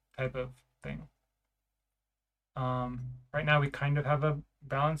growth type of thing. Right now we kind of have a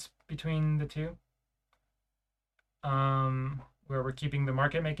balance between the two, where we're keeping the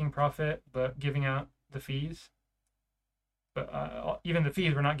market making profit but giving out the fees. But even the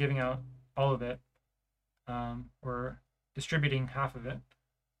fees, we're not giving out all of it. We're distributing half of it.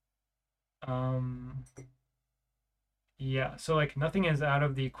 Yeah, so like nothing is out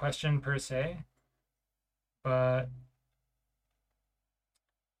of the question per se, but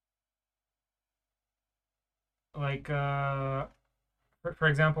like for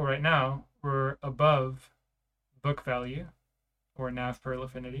example, right now we're above book value or NAV per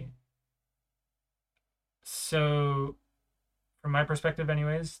Lifinity. So from my perspective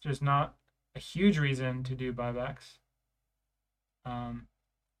anyways, there's not a huge reason to do buybacks.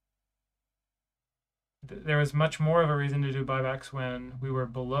 There was much more of a reason to do buybacks when we were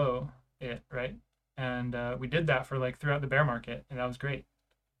below it, right? And we did that for like throughout the bear market, and that was great.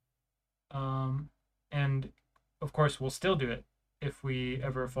 And of course, we'll still do it if we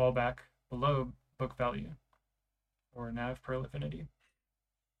ever fall back below book value or NAV per Lifinity.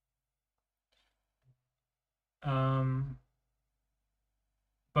 But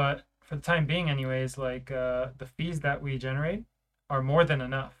for the time being, anyways, like the fees that we generate are more than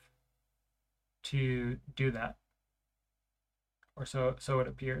enough to do that, or so it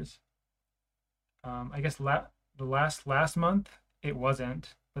appears. I guess the last month it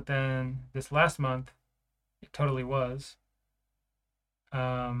wasn't, but then this last month it totally was.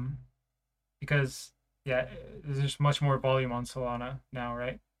 Um, because yeah, there's just much more volume on Solana now,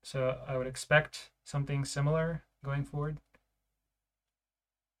 right? So I would expect something similar going forward.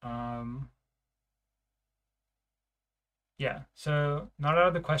 Um, yeah, so not out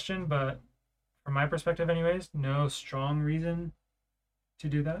of the question, but from my perspective, anyways, no strong reason to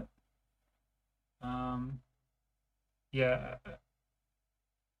do that. Um, yeah,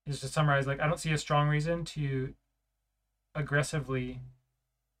 just to summarize, like I don't see a strong reason to aggressively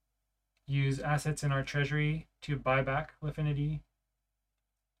use assets in our treasury to buy back Lifinity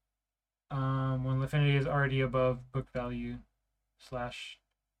when Lifinity is already above book value slash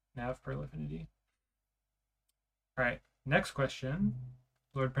NAV per Lifinity. All right, next question.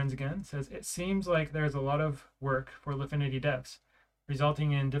 Lord Prince again says, it seems like there's a lot of work for Lifinity devs,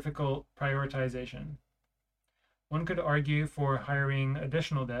 resulting in difficult prioritization. One could argue for hiring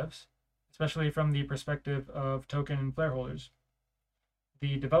additional devs, especially from the perspective of token and flare holders.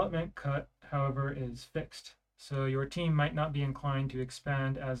 The development cut, however, is fixed, so your team might not be inclined to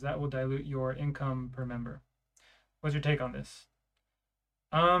expand as that will dilute your income per member. What's your take on this?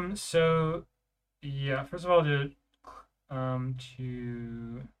 So yeah, first of all, to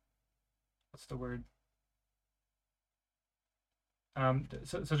what's the word?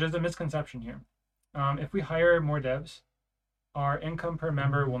 So there's a misconception here. If we hire more devs, our income per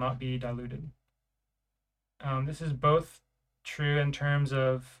member will not be diluted. This is both true in terms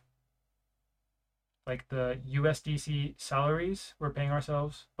of like the USDC salaries we're paying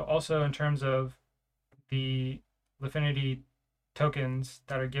ourselves, but also in terms of the Lifinity tokens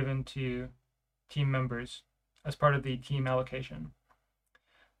that are given to team members as part of the team allocation.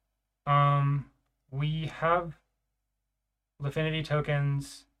 We have Lifinity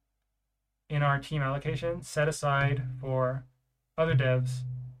tokens in our team allocation set aside for other devs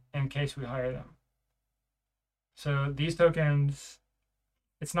in case we hire them. So these tokens,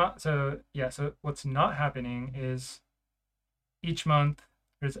 it's not so yeah. So what's not happening is each month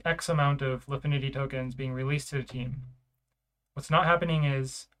there's X amount of Lifinity tokens being released to the team. What's not happening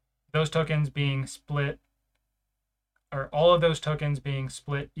is those tokens being split, or all of those tokens being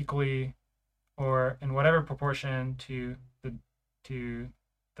split equally or in whatever proportion to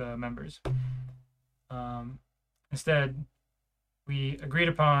the members. Instead, we agreed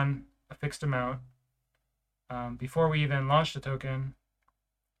upon a fixed amount before we even launched the token,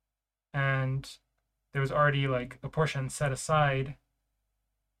 and there was already like a portion set aside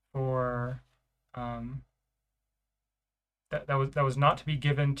for that was not to be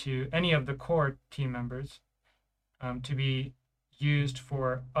given to any of the core team members, to be used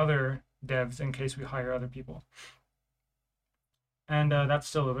for other devs in case we hire other people, and that's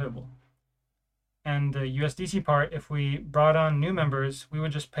still available. And the USDC part, if we brought on new members, we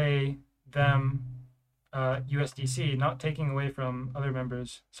would just pay them USDC, not taking away from other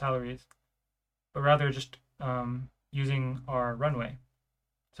members' salaries, but rather just using our runway.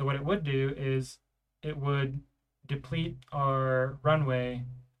 So what it would do is it would deplete our runway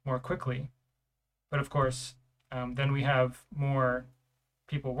more quickly. But of course, then we have more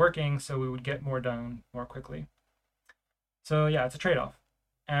people working, so we would get more done more quickly. So yeah, it's a trade-off.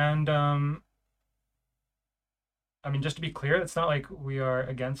 And I mean, just to be clear, it's not like we are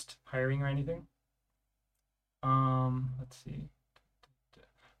against hiring or anything. Let's see.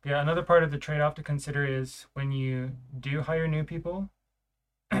 Yeah, another part of the trade-off to consider is when you do hire new people,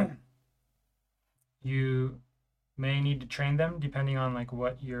 you may need to train them depending on like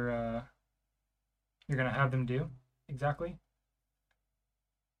what you're gonna have them do exactly.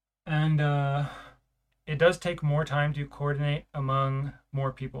 And it does take more time to coordinate among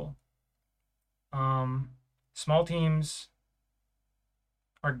more people. Small teams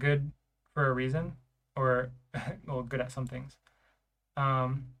are good for a reason, or well, good at some things.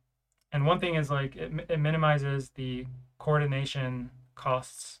 And one thing is like it minimizes the coordination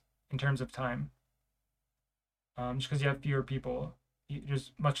costs in terms of time. Just because you have fewer people,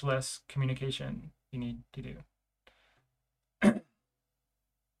 there's much less communication you need to do.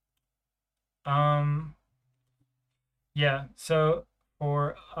 Um, yeah, so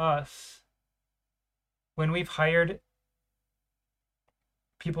for us, when we've hired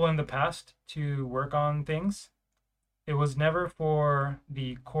people in the past to work on things, it was never for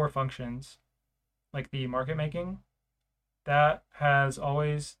the core functions like the market making. That has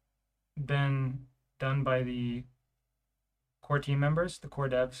always been done by the core team members, the core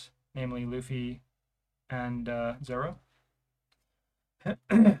devs, namely Luffy and Zoro.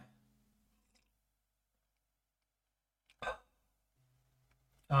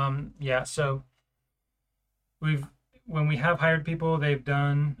 Yeah, so we've when we have hired people, they've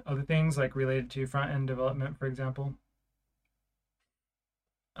done other things like related to front end development, for example.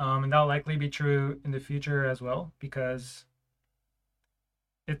 And that'll likely be true in the future as well because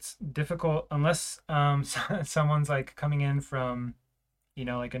it's difficult unless someone's like coming in from,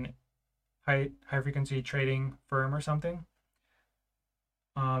 like an high frequency trading firm or something.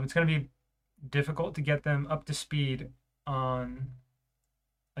 It's going to be difficult to get them up to speed on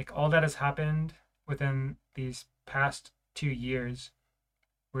like all that has happened within these past 2 years,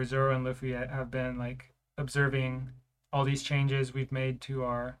 where Zoro and Luffy have been like observing all these changes we've made to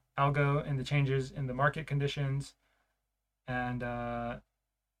our algo and the changes in the market conditions, and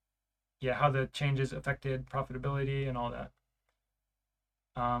yeah, how the changes affected profitability and all that.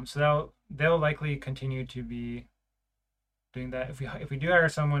 So they'll likely continue to be doing that. If we do hire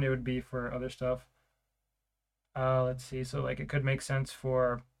someone, it would be for other stuff. Let's see. So like it could make sense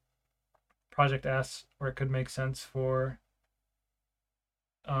for Project S, or it could make sense for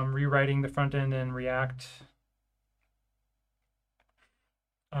rewriting the front end in React.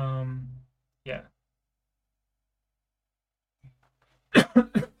 Yeah.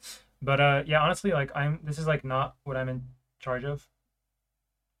 But yeah, honestly, like this is like not what I'm in charge of.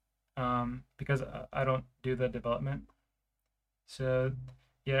 Because I don't do the development. So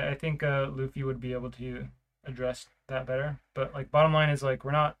yeah, I think Luffy would be able to address that better. But like bottom line is like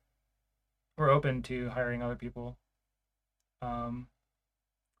we're open to hiring other people.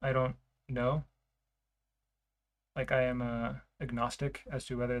 I don't know. Like I am agnostic as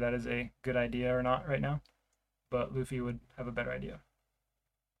to whether that is a good idea or not right now, but Luffy would have a better idea.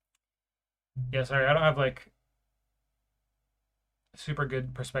 Yeah, sorry, I don't have like super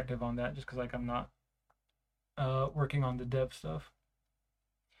good perspective on that just because like I'm not working on the dev stuff.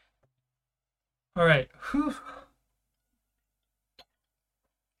 All right. Whew.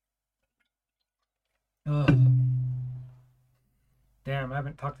 Ugh. Damn, I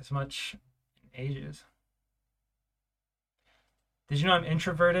haven't talked this much in ages. Did you know I'm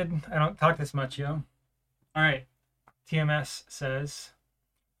introverted? I don't talk this much, yo. All right. TMS says,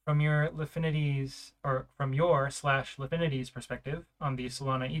 from your Liffinities or from your slash Liffinities perspective on the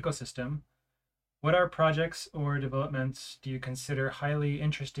Solana ecosystem, what are projects or developments do you consider highly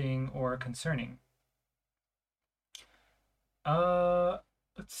interesting or concerning?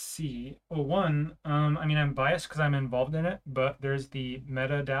 Let's see. Well, one, I mean, I'm biased because I'm involved in it, but there's the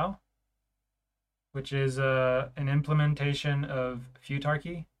Meta DAO, which is an implementation of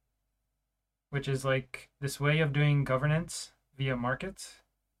Futarchy, which is like this way of doing governance via markets.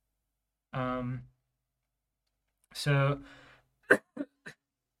 Um, so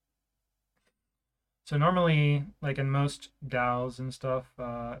so normally, like in most DAOs and stuff,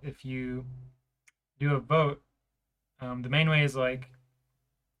 if you do a vote, the main way is like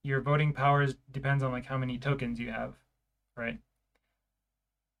your voting powers depends on like how many tokens you have, right?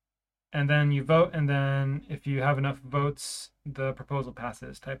 And then you vote, and then if you have enough votes, the proposal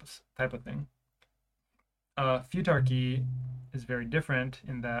passes, type of thing. Futarchy is very different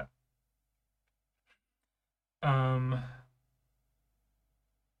in that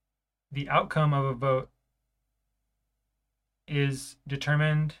the outcome of a vote is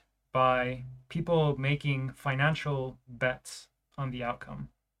determined by people making financial bets on the outcome.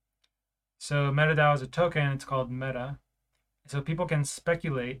 So MetaDAO is a token, it's called Meta. So people can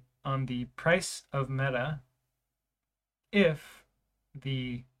speculate on the price of Meta if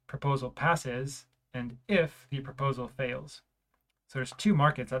the proposal passes and if the proposal fails. So there's two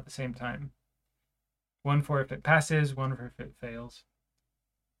markets at the same time. One for if it passes, one for if it fails.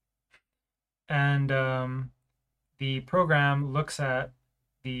 And the program looks at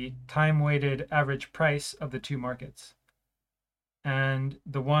the time-weighted average price of the two markets. And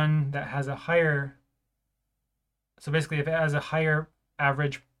the one that has a higher, so basically if it has a higher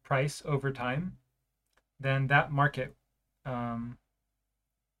average price over time, then that market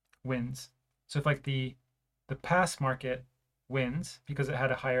wins. So if like the pass market wins because it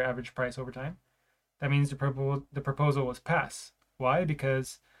had a higher average price over time, that means the proposal was pass. Why?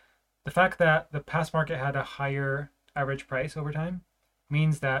 Because the fact that the pass market had a higher average price over time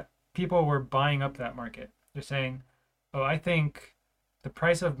means that people were buying up that market. They're saying, oh, I think the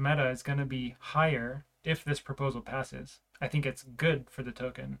price of Meta is going to be higher if this proposal passes. I think it's good for the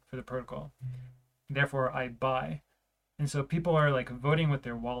token, for the protocol. Therefore, I buy. And so people are like voting with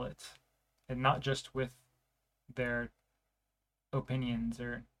their wallets and not just with their opinions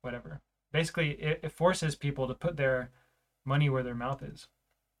or whatever. basically it forces people to put their money where their mouth is.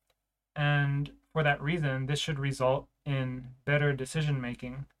 And for that reason, this should result in better decision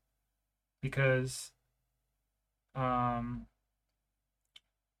making because um,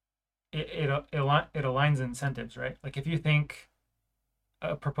 it aligns incentives, right? Like if you think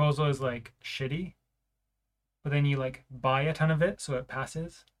a proposal is like shitty, but then you like buy a ton of it so it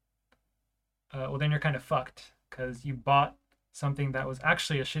passes, well then you're kind of fucked because you bought something that was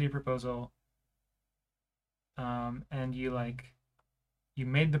actually a shitty proposal, and you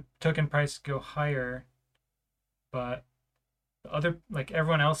made the token price go higher, but the other like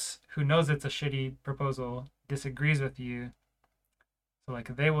everyone else who knows it's a shitty proposal disagrees with you. So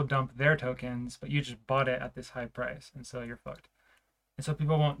like they will dump their tokens, but you just bought it at this high price, and so you're fucked. And so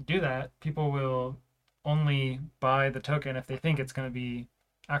people won't do that. People will only buy the token if they think it's going to be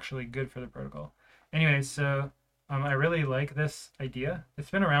actually good for the protocol. Anyways, so I really like this idea.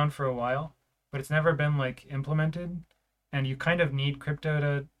 It's been around for a while, but it's never been like implemented, and you kind of need crypto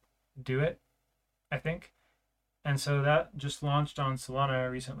to do it, I think. And so that just launched on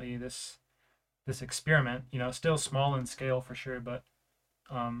Solana recently. This experiment, still small in scale for sure, but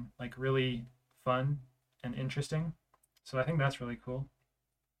like really fun and interesting. So I think that's really cool.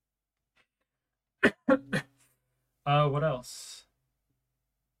 What else?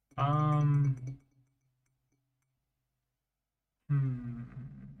 Um, hmm,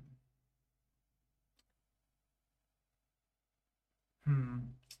 hmm.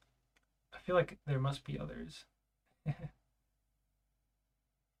 I feel like there must be others.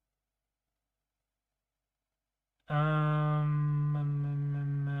 Oh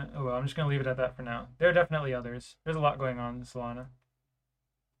well, I'm just gonna leave it at that for now. There are definitely others. There's a lot going on in Solana.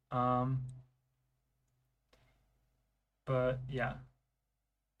 Um, but yeah.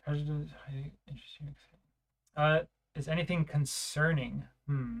 Prejudice, interesting. Uh, is anything concerning?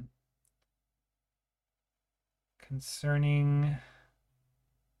 Concerning.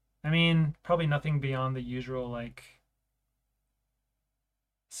 I mean, probably nothing beyond the usual like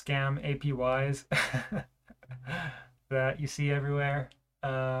scam APYs that you see everywhere.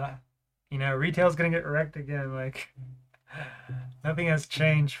 Uh, retail's gonna get wrecked again. Like nothing has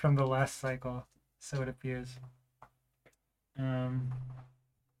changed from the last cycle, so it appears. Um,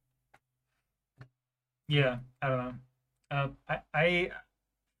 yeah, I don't know.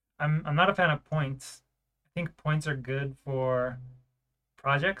 I'm not a fan of points. I think points are good for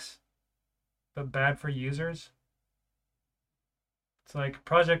projects, but bad for users. It's like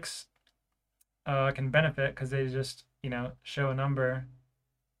projects can benefit because they just show a number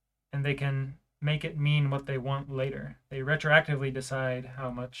and they can make it mean what they want later. They retroactively decide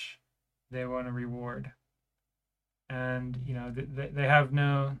how much they want to reward, and they have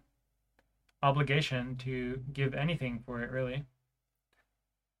no obligation to give anything for it really.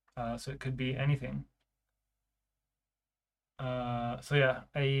 So it could be anything. So yeah,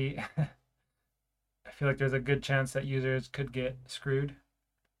 I I feel like there's a good chance that users could get screwed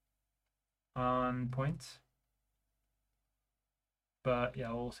on points. But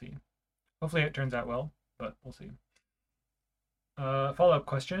yeah, we'll see. Hopefully it turns out well, but we'll see. Follow-up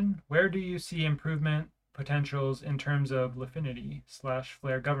question. Where do you see improvement potentials in terms of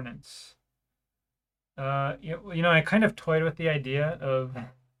Lifinity/Flare governance? I kind of toyed with the idea of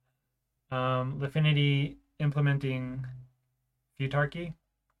Lifinity implementing Futarchy,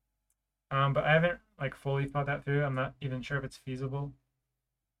 but I haven't like fully thought that through. I'm not even sure if it's feasible.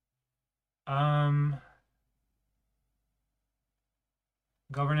 Um,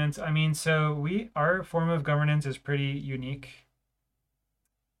 Governance. I mean, so our form of governance is pretty unique.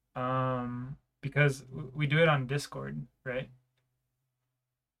 Because we do it on Discord, right?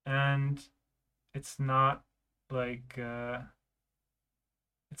 And it's not like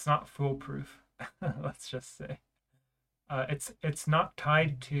it's not foolproof. Let's just say it's not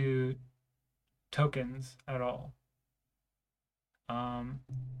tied to tokens at all. Um,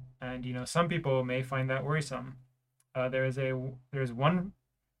 and some people may find that worrisome. There's one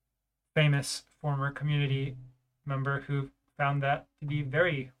famous former community member who found that to be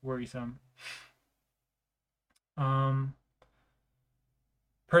very worrisome. Um,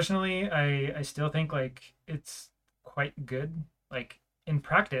 Personally, I still think like it's quite good. Like in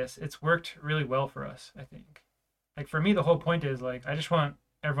practice, it's worked really well for us, I think. Like for me, the whole point is like I just want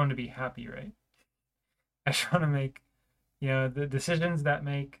everyone to be happy, right? I just want to make, the decisions that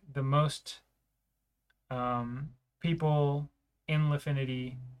make the most people in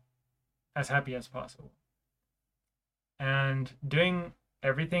Lifinity as happy as possible. And doing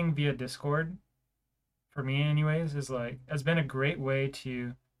everything via Discord, for me anyways, has been a great way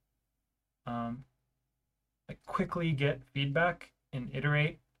to um, like quickly get feedback and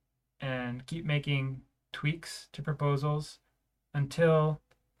iterate and keep making tweaks to proposals until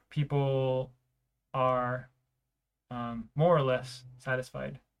people are more or less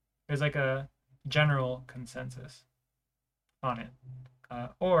satisfied. There's like a general consensus on it,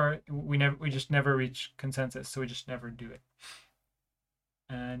 or we just never reach consensus, so we just never do it.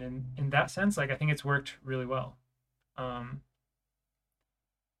 And in that sense, like I think it's worked really well. Um,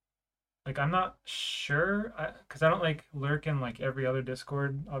 like I'm not sure because I don't like lurk in like every other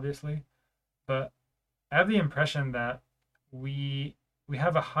Discord, obviously, but I have the impression that we we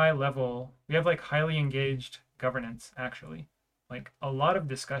have a high level, we have like highly engaged governance actually, like a lot of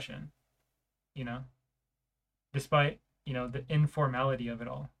discussion, you know, despite, the informality of it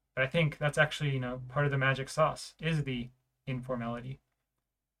all. But I think that's actually, part of the magic sauce is the informality.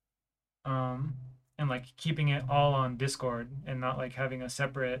 Um, and like keeping it all on Discord and not like having a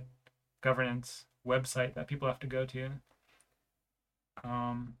separate governance website that people have to go to.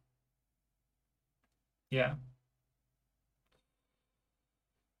 Um, yeah.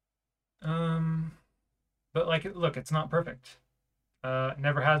 Um, but like, look, it's not perfect.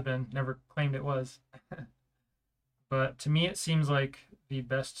 Never has been, never claimed it was. But to me, it seems like the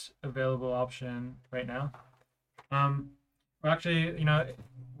best available option right now. Um, well, actually,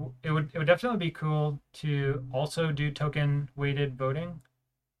 it would definitely be cool to also do token weighted voting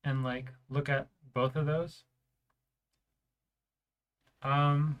and like look at both of those.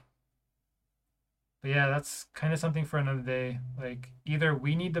 Um, but yeah, that's kind of something for another day. Like either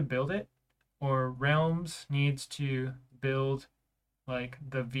we need to build it or Realms needs to build like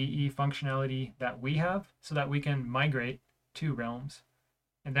the VE functionality that we have so that we can migrate to Realms.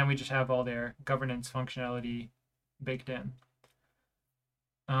 And then we just have all their governance functionality baked in.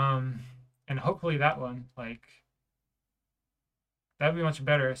 Um, and hopefully that one, like, that'd be much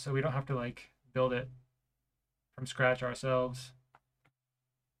better so we don't have to like build it from scratch ourselves.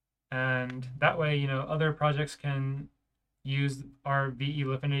 And that way, other projects can use our VE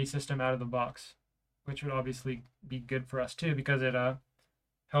Lifinity system out of the box, which would obviously be good for us too because it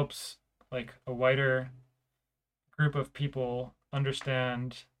helps like a wider group of people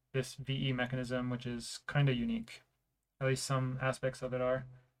understand this VE mechanism, which is kind of unique. At least some aspects of it are.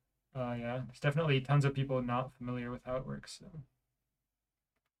 Yeah, there's definitely tons of people not familiar with how it works. So.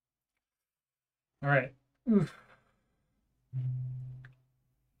 All right. Oof.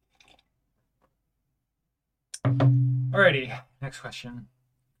 Alrighty, next question.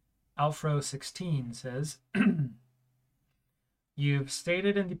 Alfro16 says, you've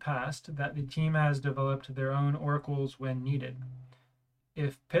stated in the past that the team has developed their own oracles when needed.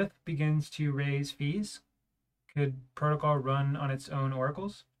 If Pyth begins to raise fees, could Protocol run on its own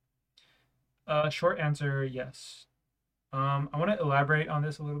oracles? Short answer, yes. I want to elaborate on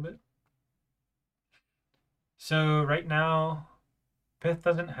this a little bit. So right now, Pyth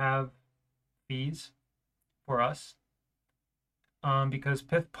doesn't have fees for us because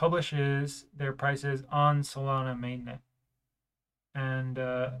Pyth publishes their prices on Solana mainnet. And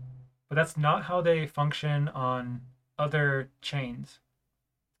but that's not how they function on other chains.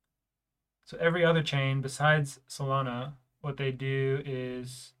 So every other chain besides Solana, what they do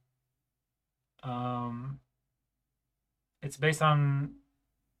is it's based on,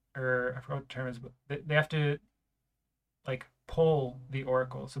 or I forgot what the term is, but they have to like pull the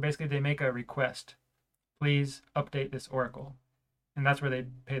oracle. So basically they make a request, please update this oracle. And that's where they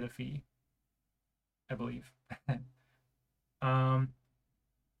pay the fee, I believe. And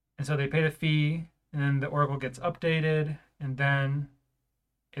so they pay the fee, and then the oracle gets updated, and then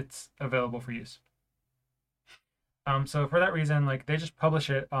it's available for use. So for that reason, like they just publish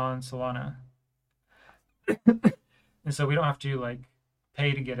it on Solana, and so we don't have to like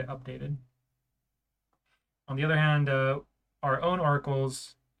pay to get it updated. On the other hand, our own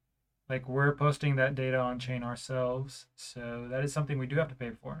oracles, like we're posting that data on chain ourselves, so that is something we do have to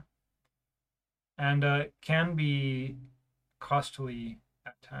pay for, and can be costly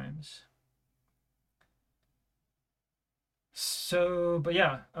at times. So, but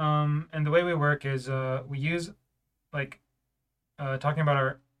yeah, and the way we work is we use like talking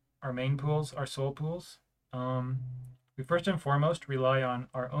about our main pools, our soul pools. We first and foremost rely on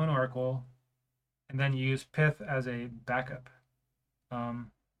our own oracle, and then use Pyth as a backup.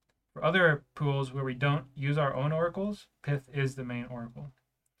 For other pools where we don't use our own oracles, Pyth is the main oracle.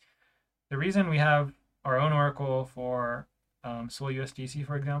 The reason we have our own oracle for Sol USDC,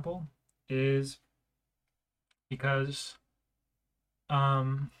 for example, is because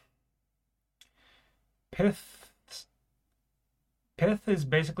Pyth Pyth is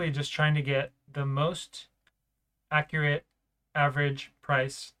basically just trying to get the most accurate average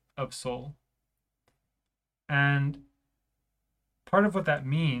price of Sol. And part of what that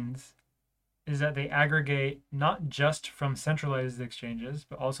means is that they aggregate not just from centralized exchanges,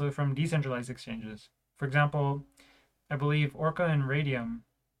 but also from decentralized exchanges. For example, I believe Orca and Raydium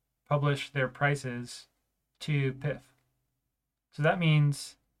publish their prices to Pyth. So that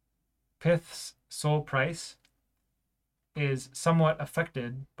means Pyth's sole price is somewhat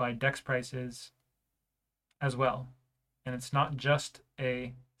affected by DEX prices as well. And it's not just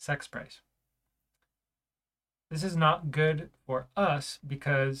a CEX price. This is not good for us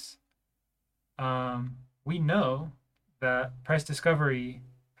because we know that price discovery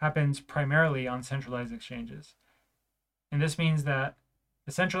happens primarily on centralized exchanges. And this means that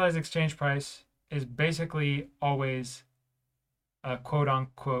the centralized exchange price is basically always a quote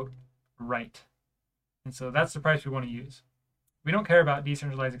unquote right. And so that's the price we want to use. We don't care about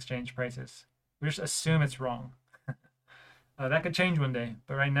decentralized exchange prices. We just assume it's wrong. That could change one day,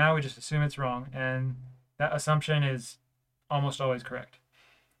 but right now we just assume it's wrong, and that assumption is almost always correct.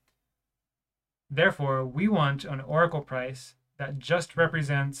 Therefore, we want an Oracle price that just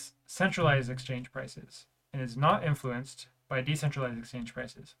represents centralized exchange prices and is not influenced by decentralized exchange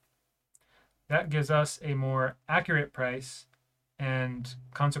prices. That gives us a more accurate price and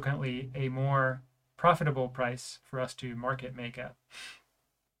consequently a more profitable price for us to market make at.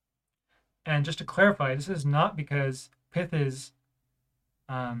 And just to clarify, this is not because Pyth is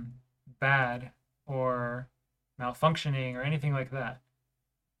bad or malfunctioning or anything like that.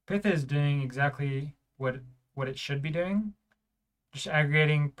 Pyth is doing exactly what it should be doing, just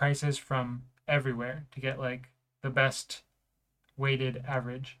aggregating prices from everywhere to get like the best weighted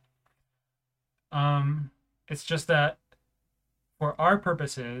average. It's just that for our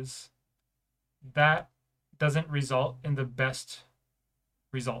purposes, that doesn't result in the best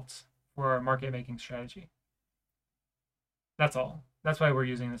results for our market making strategy. That's all. That's why we're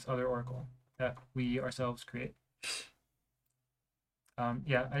using this other Oracle that we ourselves create.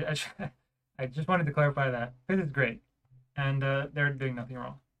 Yeah, I just wanted to clarify that. Pyth is great, and they're doing nothing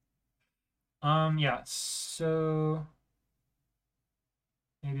wrong. Yeah, so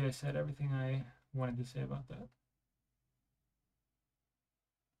maybe I said everything I wanted to say about that.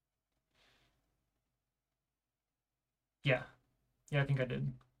 Yeah, I think I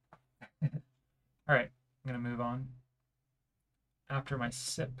did. All right, I'm gonna move on. After my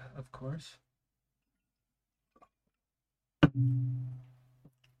sip, of course.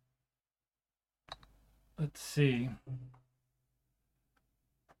 Let's see.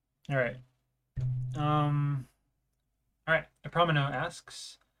 All right. All right. Apromino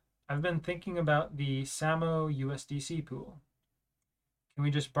asks, I've been thinking about the Samo USDC pool. Can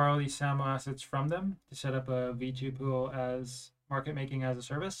we just borrow these Samo assets from them to set up a V2 pool as market making as a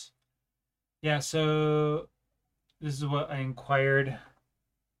service? Yeah, so this is what I inquired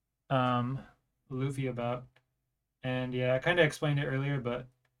Luffy about. And yeah, I kind of explained it earlier, but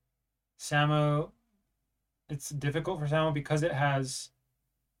Samo, it's difficult for Samo because it has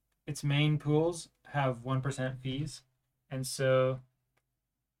its main pools have 1% fees. And so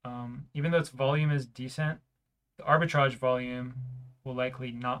even though its volume is decent, the arbitrage volume will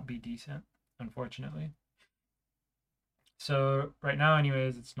likely not be decent, unfortunately. So right now,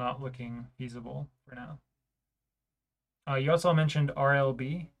 anyways, it's not looking feasible for now. You also mentioned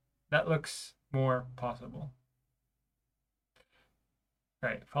RLB. That looks more possible. All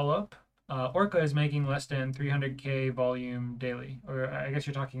right, follow up. Orca is making less than 300K volume daily, or I guess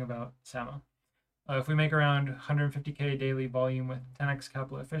you're talking about Samo. If we make around 150K daily volume with 10x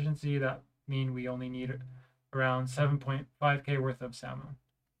capital efficiency, that means we only need around 7.5K worth of Samo.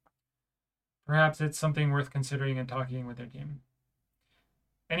 Perhaps it's something worth considering and talking with their team.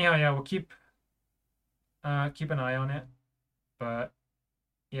 Anyhow, yeah, we'll keep an eye on it, but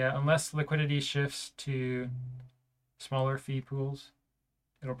yeah, unless liquidity shifts to smaller fee pools,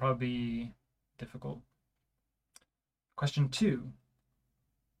 it'll probably be difficult. Question 2.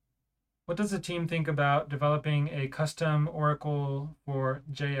 What does the team think about developing a custom Oracle for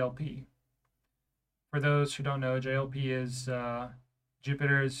JLP? For those who don't know, JLP is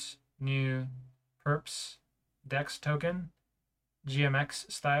Jupiter's new perps DEX token,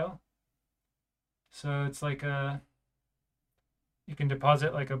 GMX style. So it's like you can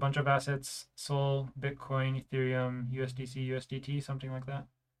deposit like a bunch of assets, Sol, Bitcoin, Ethereum, USDC, USDT, something like that.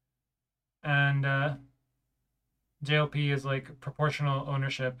 And JLP is like proportional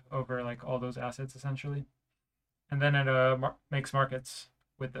ownership over like all those assets essentially. And then it makes markets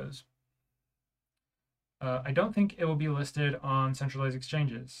with those. I don't think it will be listed on centralized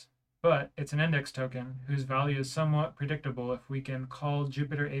exchanges, but it's an index token whose value is somewhat predictable if we can call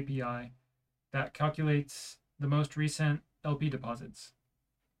Jupiter API that calculates the most recent LP deposits.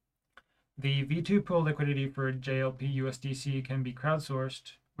 The V2 pool liquidity for JLP USDC can be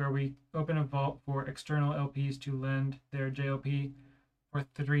crowdsourced where we open a vault for external LPs to lend their JLP for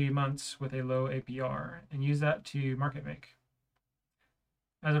 3 months with a low APR and use that to market make.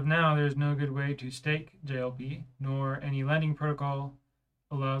 As of now, there's no good way to stake JLP, nor any lending protocol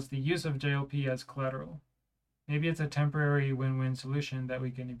allows the use of JLP as collateral. Maybe it's a temporary win-win solution that we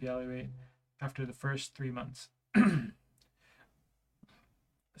can evaluate after the first 3 months.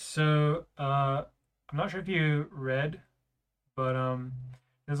 So I'm not sure if you read, but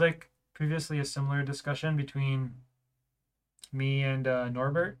there's like previously a similar discussion between me and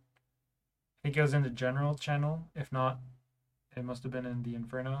Norbert. I think it was in the general channel. If not, it must have been in the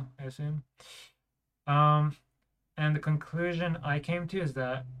Inferno, I assume. And the conclusion I came to is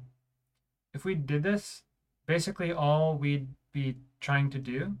that if we did this, basically all we'd be trying to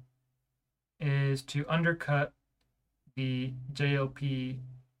do is to undercut the JLP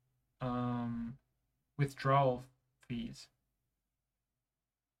withdrawal fees.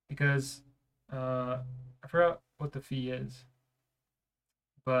 Because I forgot what the fee is,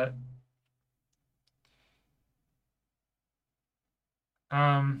 but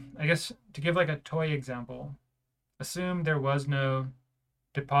I guess to give like a toy example, assume there was no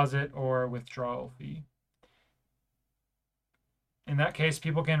deposit or withdrawal fee. In that case,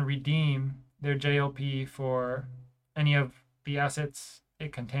 people can redeem their JLP for any of the assets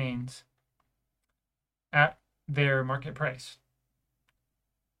it contains at their market price.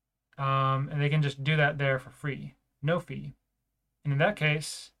 And they can just do that there for free, no fee. And in that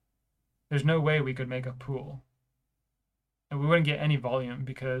case, there's no way we could make a pool. And we wouldn't get any volume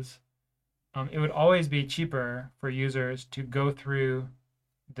because it would always be cheaper for users to go through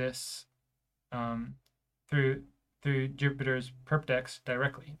this through Jupiter's perp dex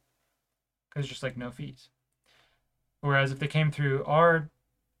directly, because just like no fees. Whereas if they came through our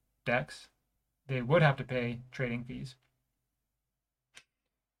dex, they would have to pay trading fees.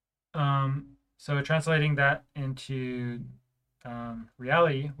 So translating that into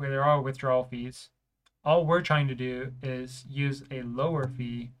reality, where there are withdrawal fees, all we're trying to do is use a lower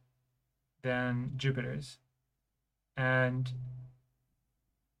fee than Jupiter's. And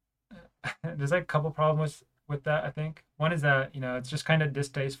there's like a couple problems with that, I think. One is that, it's just kind of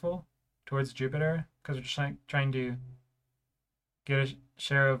distasteful towards Jupiter because we're just trying to get a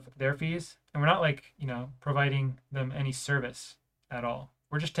share of their fees. And we're not like, providing them any service at all.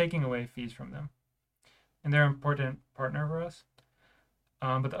 We're just taking away fees from them. And they're an important partner for us.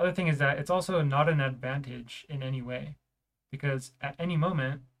 But the other thing is that it's also not an advantage in any way, because at any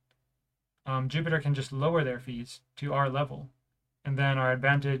moment, Jupiter can just lower their fees to our level, and then our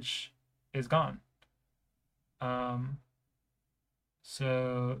advantage is gone.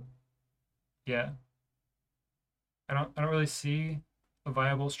 So yeah, I don't really see a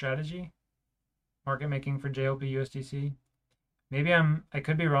viable strategy market making for JLP USDC. Maybe I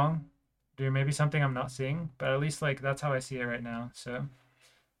could be wrong. There may be something I'm not seeing, but at least like that's how I see it right now. So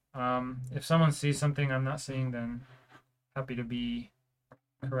if someone sees something I'm not seeing, then happy to be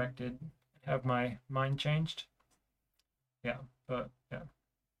corrected, have my mind changed. Yeah, but yeah.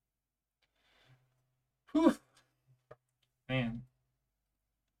 Whew. Man,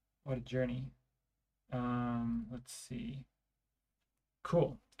 what a journey. Let's see.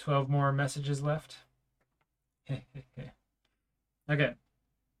 Cool. 12 more messages left. Okay.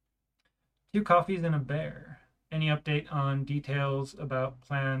 2 coffees and a bear. Any update on details about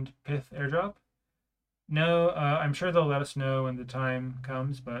planned Pyth airdrop? No, I'm sure they'll let us know when the time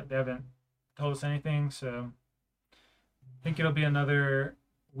comes, but they haven't told us anything, so I think it'll be another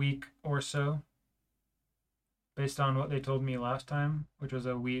week or so, based on what they told me last time, which was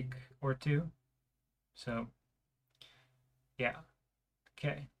a week or 2. So, yeah.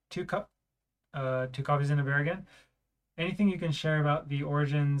 Okay. 2 coffees and a bear again. Anything you can share about the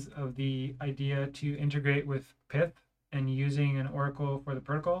origins of the idea to integrate with Pyth and using an oracle for the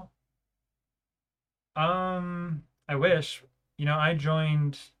protocol? I wish. I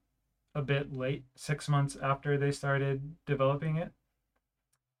joined a bit late, 6 months after they started developing it.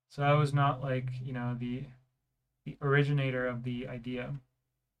 So I was not like, the originator of the idea.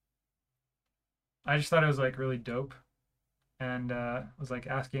 I just thought it was like really dope and was like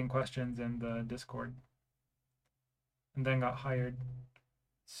asking questions in the Discord. And then got hired.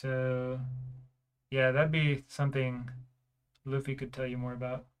 So yeah, that'd be something Luffy could tell you more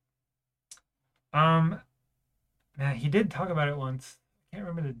about. Man, he did talk about it once. I can't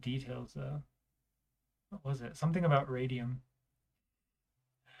remember the details though. What was it? Something about radium.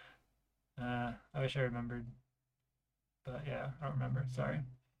 I wish I remembered. But yeah, I don't remember. Sorry.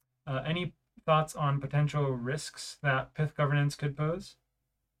 Any thoughts on potential risks that Pyth governance could pose?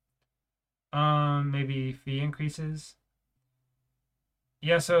 Maybe fee increases.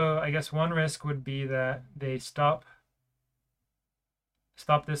 Yeah, so I guess one risk would be that they stop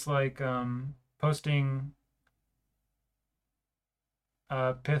this like posting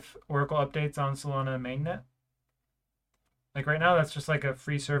Pyth Oracle updates on Solana mainnet. Like right now, that's just like a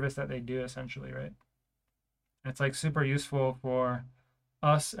free service that they do essentially, right? And it's like super useful for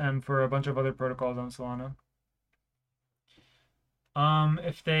us and for a bunch of other protocols on Solana.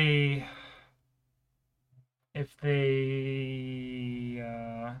 If they if they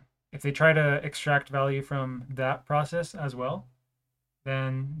if they try to extract value from that process as well,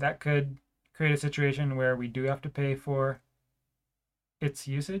 then that could create a situation where we do have to pay for its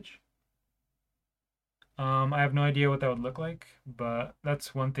usage. I have no idea what that would look like, but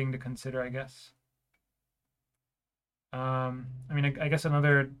that's one thing to consider, I guess. I mean, I guess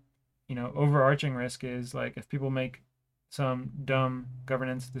another, overarching risk is like if people make some dumb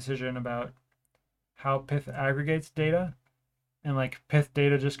governance decision about how Pyth aggregates data, and like Pyth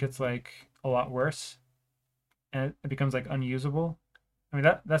data just gets like a lot worse, and it becomes like unusable. I mean,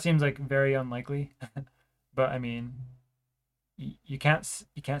 that seems like very unlikely, but I mean, you can't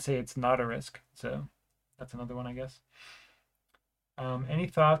say it's not a risk. So that's another one, I guess. Any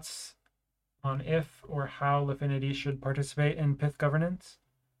thoughts on if or how Lifinity should participate in Pyth governance?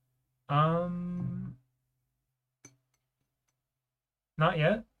 Um, Not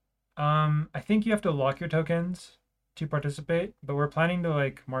yet. I think you have to lock your tokens to participate, but we're planning to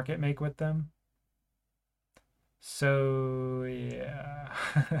like market make with them. So yeah,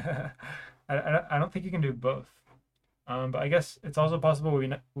 I don't think you can do both. But I guess it's also possible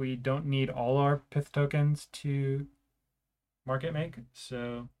we don't need all our Pyth tokens to market make.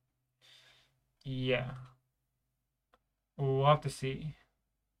 So yeah, we'll have to see.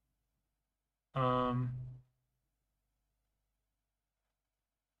 Um,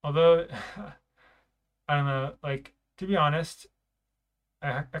 Although I don't know, like to be honest,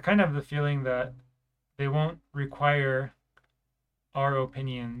 I kind of have the feeling that they won't require our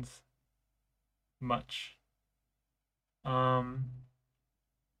opinions much. Um,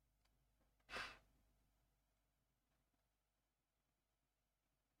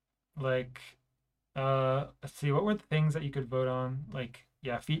 like let's see, what were the things that you could vote on? Like,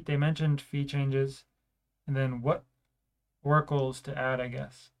 yeah, fee, they mentioned fee changes, and then what oracles to add, I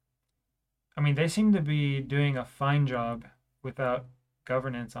guess. I mean, they seem to be doing a fine job without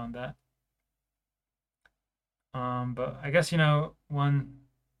governance on that. But I guess, one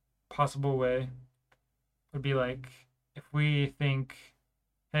possible way would be like if we think,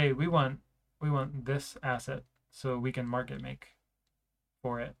 hey, we want this asset so we can market make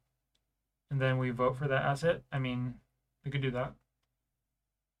for it, and then we vote for that asset. I mean, we could do that.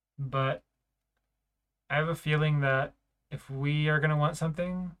 But I have a feeling that if we are going to want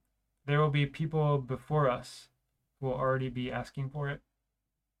something, there will be people before us who will already be asking for it.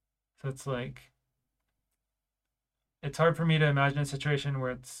 So it's like, it's hard for me to imagine a situation where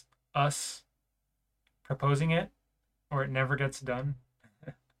it's us proposing it or it never gets done.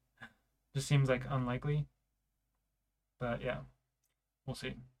 Just seems like unlikely. But yeah, we'll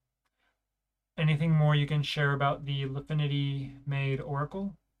see. Anything more you can share about the Lifinity made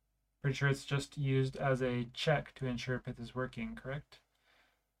Oracle? Pretty sure it's just used as a check to ensure Pyth is working, correct?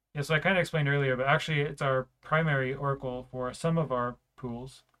 Yeah, so I kind of explained earlier, but actually it's our primary Oracle for some of our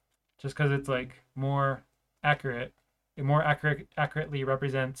pools, just because it's like more accurate. It more accurately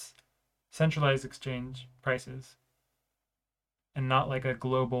represents centralized exchange prices and not like a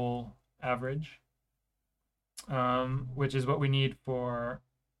global average, which is what we need for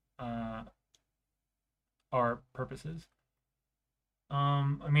uh, our purposes.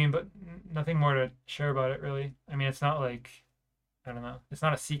 I mean, but nothing more to share about it really. I mean, it's not like, I don't know, it's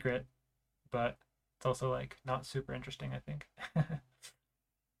not a secret, but it's also like not super interesting, I think.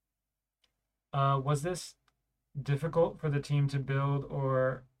 Was this difficult for the team to build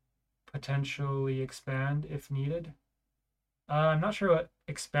or potentially expand if needed? I'm not sure what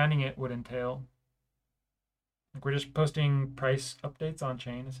expanding it would entail. Like we're just posting price updates on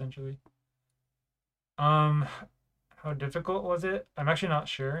chain essentially. Um, how difficult was it? I'm actually not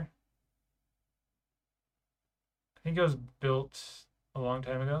sure. I think it was built a long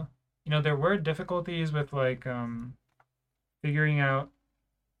time ago. There were difficulties with like figuring out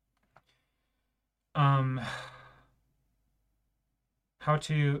um how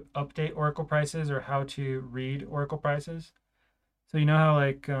to update Oracle prices or how to read Oracle prices. So you know how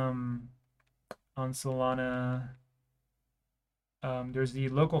like on Solana there's the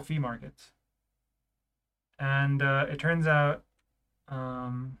local fee markets, and it turns out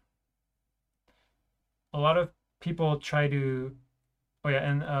um, a lot of people try to. Oh yeah,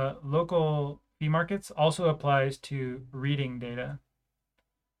 and local fee markets also applies to reading data.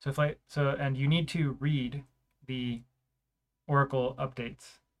 And you need to read the Oracle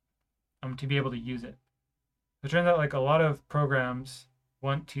updates to be able to use it. So it turns out like a lot of programs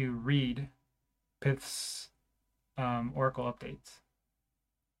want to read Pyth's Oracle updates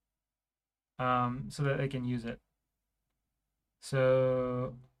so that they can use it.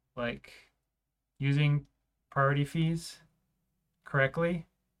 So like using priority fees correctly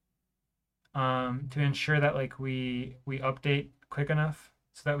to ensure that like we update quick enough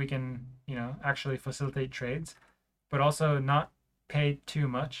so that we can actually facilitate trades, but also not pay too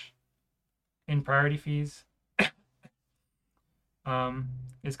much in priority fees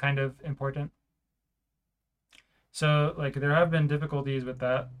is kind of important. So like there have been difficulties with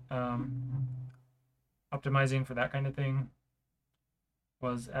that. Optimizing for that kind of thing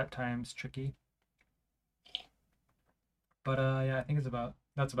was at times tricky. But yeah, I think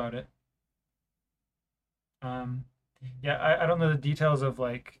that's about it. Yeah, I don't know the details of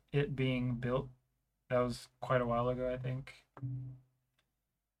like it being built. That was quite a while ago, I think.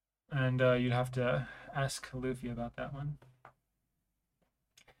 And you'd have to ask Luffy about that one.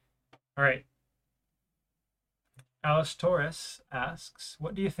 All right. Alice Torres asks,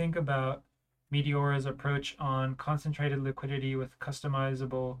 what do you think about Meteora's approach on concentrated liquidity with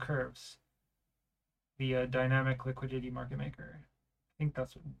customizable curves? The dynamic liquidity market maker. I think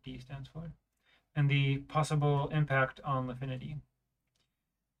that's what D stands for. And the possible impact on Lifinity.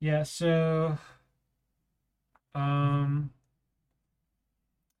 Yeah, so I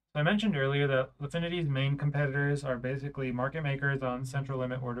mentioned earlier that Lifinity's main competitors are basically market makers on central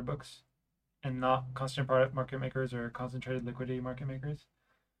limit order books and not constant product market makers or concentrated liquidity market makers.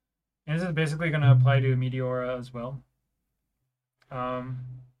 And this is basically going to apply to Meteora as well.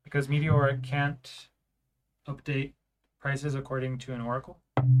 Because Meteora can't update prices according to an oracle.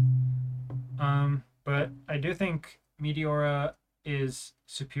 But I do think Meteora is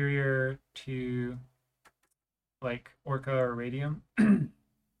superior to like Orca or Radium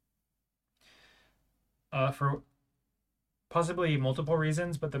for possibly multiple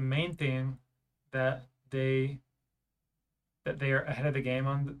reasons, but the main thing that they are ahead of the game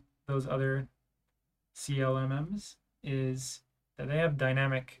on those other CLMMs is that they have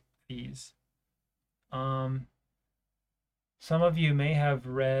dynamic fees. Some of you may have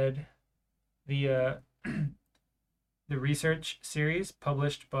read the the research series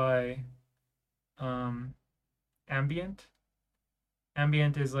published by Ambient.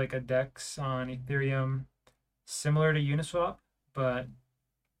 Ambient is like a DEX on Ethereum, similar to Uniswap, but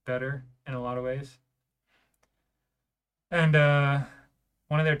better in a lot of ways. And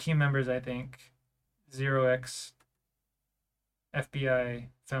one of their team members, I think, 0x FBI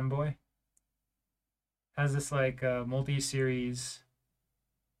Femboy, has this like multi-series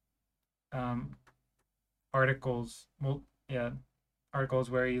articles, articles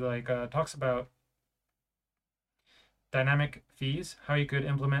where he like talks about dynamic fees, how you could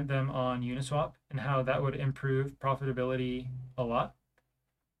implement them on Uniswap, and how that would improve profitability a lot.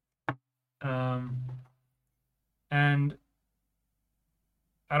 And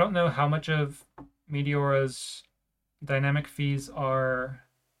I don't know how much of Meteora's dynamic fees are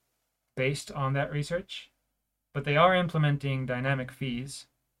based on that research, but they are implementing dynamic fees.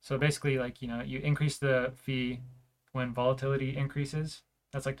 So basically, like, you increase the fee when volatility increases.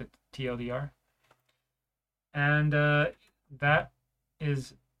 That's like the TLDR. And that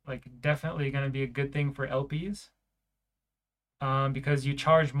is like definitely going to be a good thing for LPs because you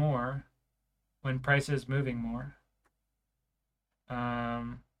charge more when price is moving more.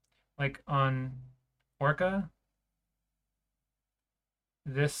 Like on Orca,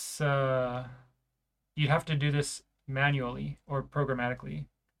 this you'd have to do this manually or programmatically.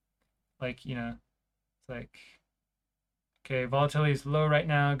 Like, it's like, okay, volatility is low right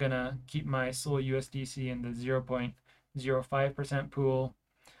now, gonna keep my Sol USDC in the 0.05% pool.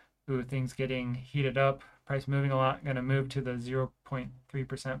 Ooh, things getting heated up, price moving a lot, gonna move to the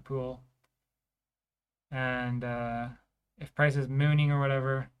 0.3% pool. And if price is mooning or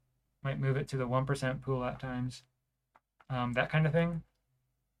whatever, might move it to the 1% pool at times. That kind of thing.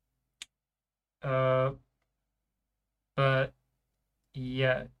 But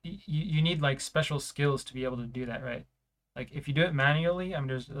yeah, you need like special skills to be able to do that, right? Like if you do it manually, I'm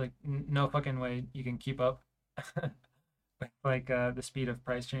just like no fucking way you can keep up with like the speed of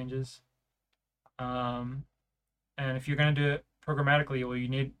price changes. And if you're gonna do it programmatically, well, you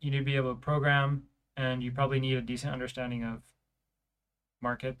need to be able to program, and you probably need a decent understanding of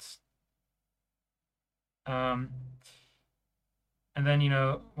markets. And then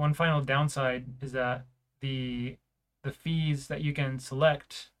one final downside is that the fees that you can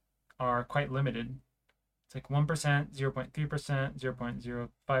select are quite limited. It's like 1%, 0.3%,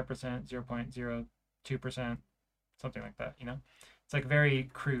 0.05%, 0.02%, something like that, you know? It's like very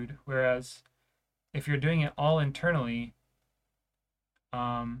crude. Whereas if you're doing it all internally,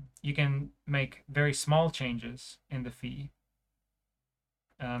 you can make very small changes in the fee,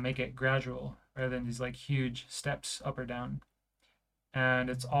 make it gradual rather than these like huge steps up or down. And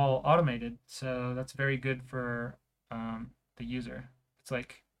it's all automated, so that's very good for the user. It's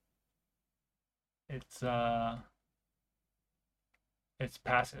like it's uh, it's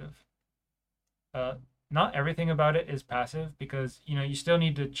passive. Uh, Not everything about it is passive because you still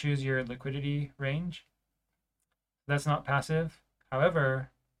need to choose your liquidity range. That's not passive. However,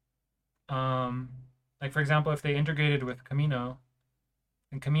 um, like for example, if they integrated with Camino,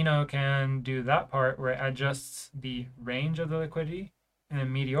 and Camino can do that part where it adjusts the range of the liquidity, and then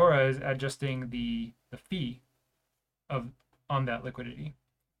Meteora is adjusting the fee of on that liquidity.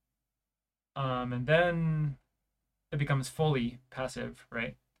 And then it becomes fully passive,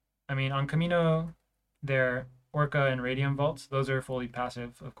 right? I mean, on Camino, their Orca and Radium vaults, those are fully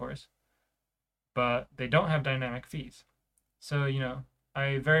passive, of course, but they don't have dynamic fees. So,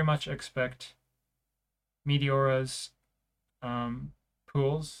 I very much expect Meteora's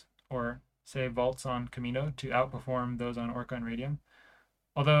pools or say vaults on Camino to outperform those on Orca and Radium.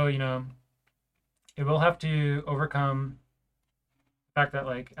 Although, it will have to overcome the fact that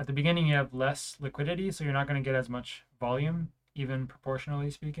like at the beginning you have less liquidity, so you're not going to get as much volume, even proportionally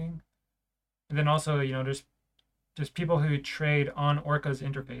speaking. And then also, there's people who trade on Orca's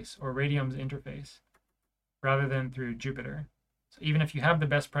interface or Radium's interface rather than through Jupiter. So even if you have the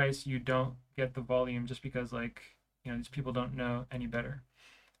best price, you don't get the volume just because like, these people don't know any better.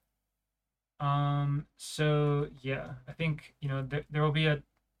 So yeah, I think, there will be a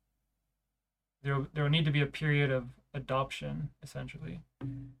there will need to be a period of adoption essentially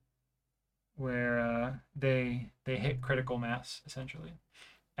where they hit critical mass essentially,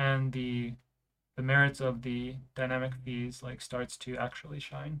 and the merits of the dynamic fees like starts to actually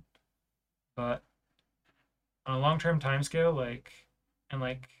shine. But on a long-term time scale, like and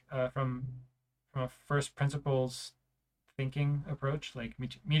like from a first principles thinking approach, like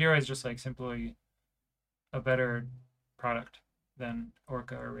Meteor is just like simply a better product than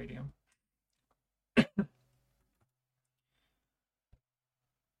Orca or Radium.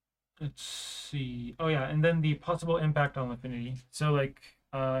 Let's see. Oh yeah, and then the possible impact on Lifinity. So like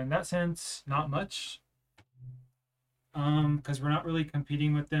in that sense, not much. Because we're not really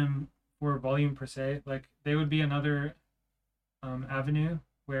competing with them for volume per se. Like they would be another avenue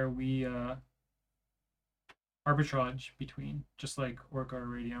where we arbitrage between, just like Orca or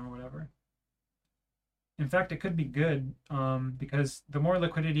Radium or whatever. In fact, it could be good because the more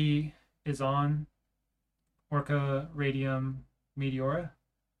liquidity is on Orca, Radium, Meteora,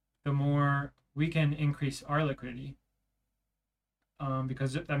 the more we can increase our liquidity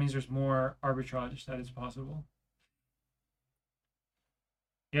because that means there's more arbitrage that is possible.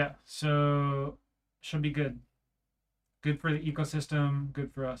 Yeah, so should be good. Good for the ecosystem,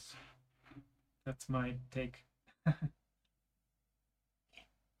 good for us. That's my take.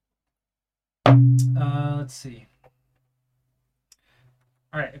 Let's see.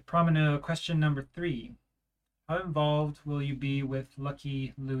 All right, Promino, question number 3. How involved will you be with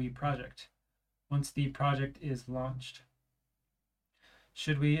Lucky Louie project once the project is launched?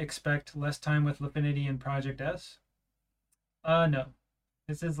 Should we expect less time with Lifinity and Project S? No.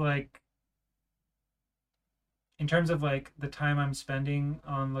 This is like, in terms of like the time I'm spending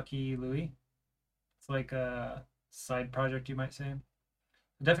on Lucky Louie, it's like a side project, you might say.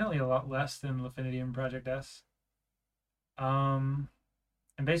 Definitely a lot less than Lifinity and Project S. And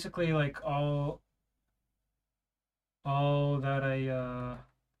basically like all that I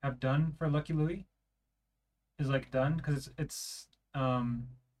have done for Lucky Louie is like done because it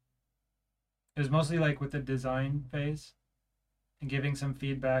was mostly like with the design phase and giving some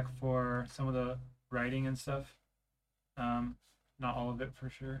feedback for some of the writing and stuff. Not all of it for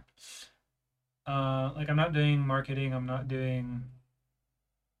sure. Like I'm not doing marketing. I'm not doing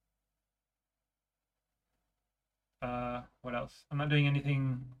what else? I'm not doing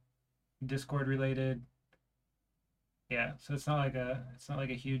anything Discord related. Yeah, so it's not like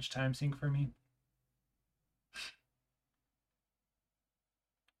a huge time sink for me.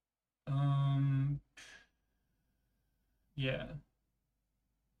 Um, yeah,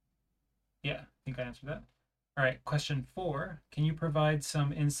 yeah, I think I answered that. All right, question 4. Can you provide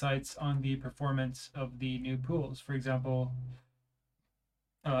some insights on the performance of the new pools? For example,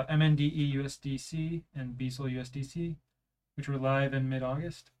 MNDE USDC and Beazle USDC, which were live in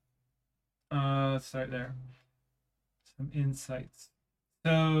mid-August. Let's start there. Some insights.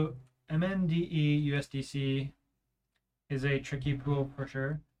 So MNDE USDC is a tricky pool for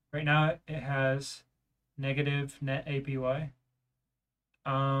sure. Right now it has negative net APY.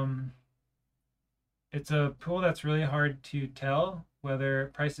 It's a pool that's really hard to tell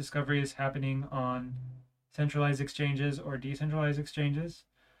whether price discovery is happening on centralized exchanges or decentralized exchanges.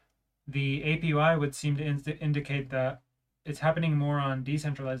 The APY would seem to indicate that it's happening more on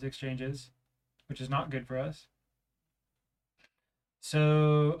decentralized exchanges, which is not good for us.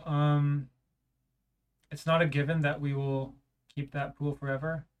 So it's not a given that we will keep that pool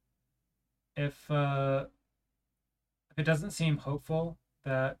forever. If it doesn't seem hopeful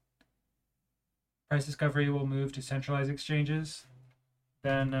that price discovery will move to centralized exchanges,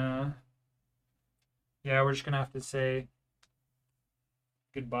 then yeah, we're just gonna have to say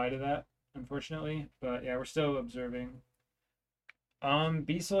goodbye to that, unfortunately. But yeah, we're still observing.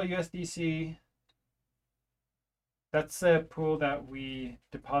 BSOL USDC, that's a pool that we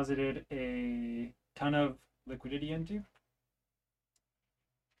deposited a ton of liquidity into.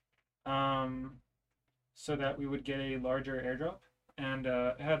 So that we would get a larger airdrop, and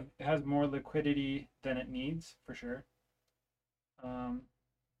it has more liquidity than it needs for sure.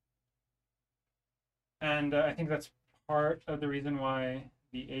 And I think that's part of the reason why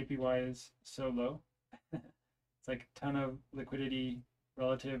the APY is so low. It's like a ton of liquidity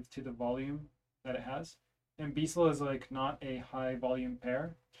relative to the volume that it has. And BSOL is like not a high volume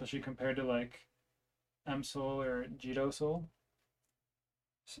pair, especially compared to like MSOL or JITOSOL.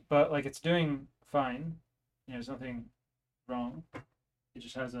 But like it's doing fine. You know, there's nothing wrong. It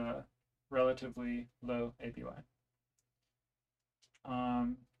just has a relatively low APY.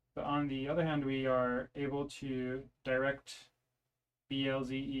 But on the other hand, we are able to direct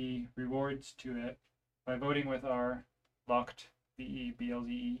BLZE rewards to it by voting with our locked VE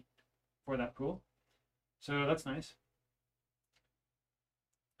BLZE for that pool. So that's nice.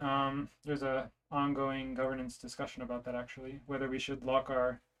 There's a ongoing governance discussion about that actually, whether we should lock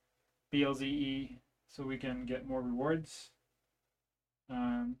our BLZE so we can get more rewards,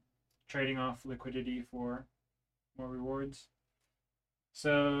 trading off liquidity for more rewards.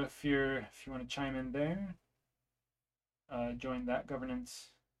 So if you want to chime in there, join that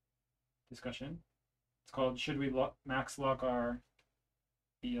governance discussion. It's called "Should we max lock our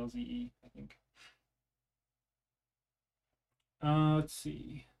BLZE?" I think. Let's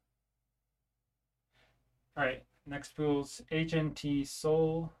see. All right, next pools: HNT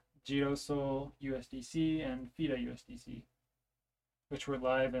Sol, JITOSOL USDC, and FIDA USDC, which were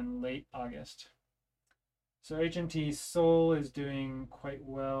live in late August. So HNT Sol is doing quite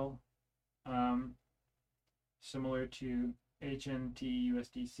well, similar to HNT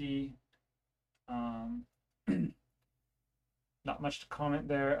USDC. Not much to comment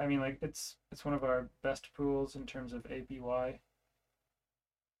there. I mean, like it's one of our best pools in terms of APY.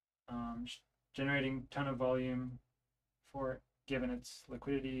 Generating ton of volume for it, given its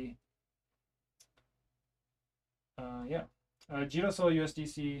liquidity. Yeah. JITOSOL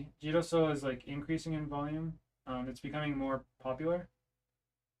USDC. JITOSOL is like increasing in volume. It's becoming more popular.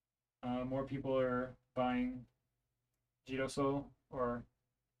 More people are buying JITOSOL or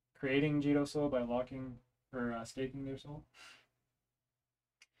creating JITOSOL by locking or staking their SOL.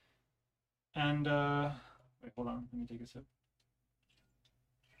 And wait, hold on. Let me take a sip.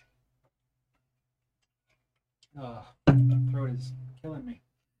 Throat is killing me.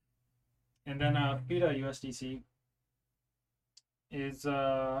 And then FIDA USDC is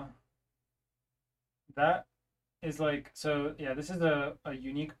that is like, so yeah, this is a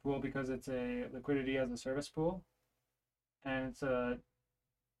unique pool because it's a liquidity as a service pool, and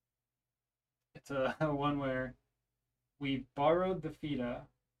it's a one where we borrowed the FIDA,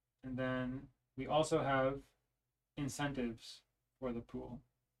 and then we also have incentives for the pool.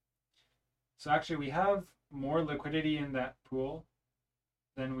 So actually we have more liquidity in that pool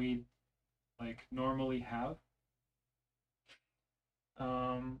than we like normally have.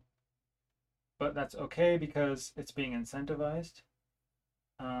 But that's okay because it's being incentivized.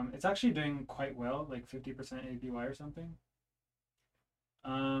 It's actually doing quite well, like 50% APY or something.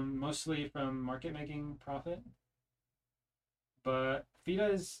 Mostly from market making profit. But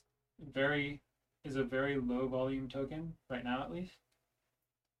FIDA is a very low volume token right now, at least.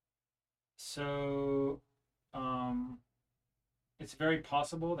 So it's very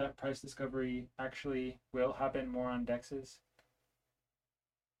possible that price discovery actually will happen more on DEXs.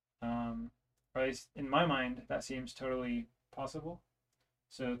 Or at least in my mind, that seems totally possible.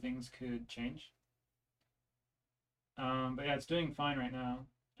 So things could change. But yeah, it's doing fine right now.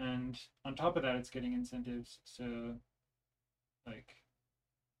 And on top of that, it's getting incentives. So like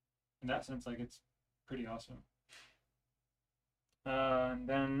in that sense, like it's pretty awesome. And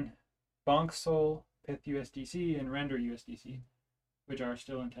then Bonk Sol, Pyth USDC, and Render USDC, which are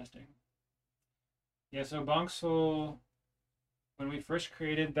still in testing. Yeah, so Bonk Sol, when we first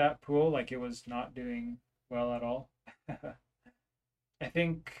created that pool, like it was not doing well at all. I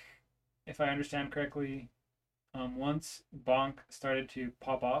think, if I understand correctly, once Bonk started to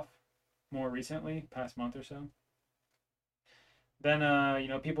pop off more recently, past month or so, then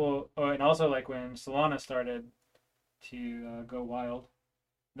people, oh, and also like when Solana started to go wild,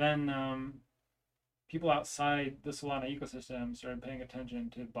 then people outside the Solana ecosystem started paying attention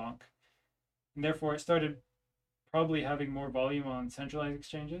to Bonk, and therefore it started probably having more volume on centralized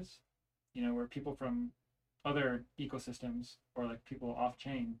exchanges, where people from other ecosystems or like people off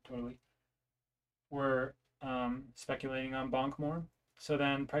chain totally were speculating on Bonk more. So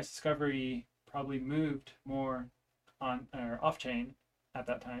then price discovery probably moved more on or off chain at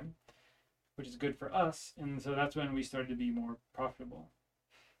that time, which is good for us. And so that's when we started to be more profitable.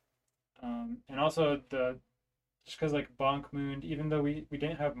 And also just because like Bonk mooned, even though we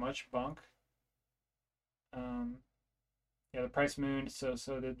didn't have much Bonk, yeah, the price mooned, so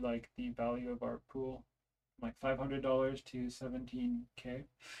did like the value of our pool, like $500 to 17K.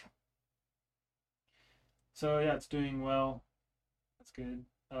 So yeah, it's doing well. That's good.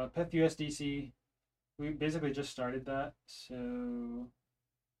 Pyth USDC, we basically just started that, so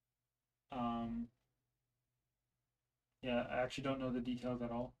yeah, I actually don't know the details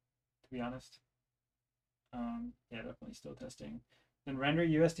at all, to be honest. Yeah, definitely still testing. Then Render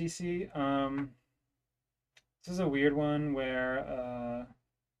USDC, this is a weird one where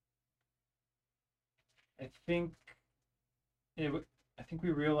I think it I think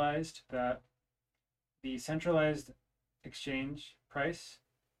we realized that the centralized exchange price,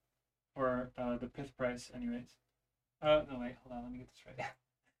 or the Pyth price, anyways. No, wait, hold on, let me get this right.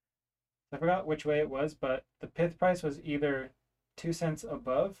 I forgot which way it was, but the Pyth price was either 2 cents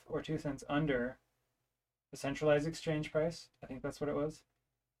above or 2 cents under the centralized exchange price. I think that's what it was.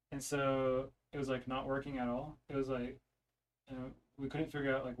 And so it was like not working at all. It was like we couldn't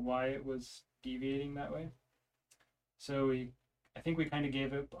figure out like why it was deviating that way. So I think we kind of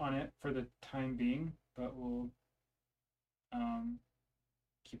gave up on it for the time being, but we'll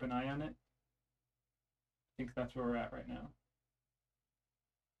keep an eye on it. I think that's where we're at right now.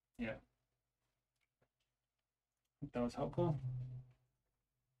 Yeah, hope that was helpful.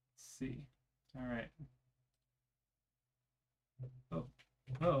 Let's see. All right. Oh,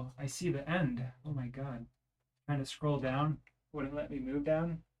 oh, I see the end. Oh my God. Trying to scroll down. Wouldn't let me move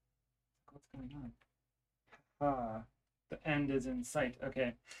down. What's going on? Ah, the end is in sight.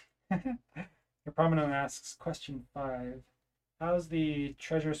 Okay. Your Promino asks, question 5. How's the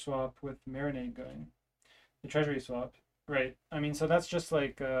treasure swap with Marinade going? The treasury swap. Right. I mean, so that's just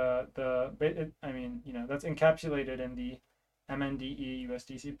like that's encapsulated in the MNDE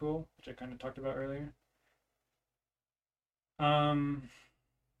USDC pool, which I kind of talked about earlier.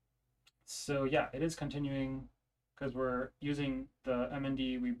 So yeah, it is continuing because we're using the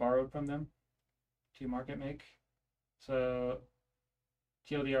MND we borrowed from them to market make. So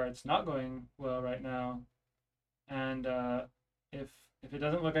TLDR, it's not going well right now, and if it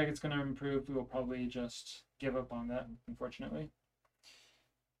doesn't look like it's going to improve, we will probably just give up on that, unfortunately.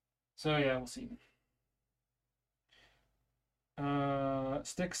 So yeah, we'll see.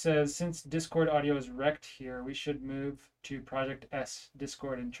 Stick says, since Discord audio is wrecked here, we should move to Project S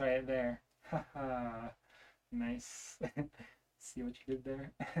Discord and try it there. Haha, nice. See what you did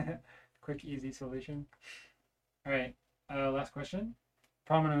there? Quick, easy solution. All right, last question.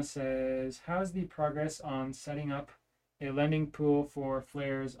 Promino says, how's the progress on setting up a lending pool for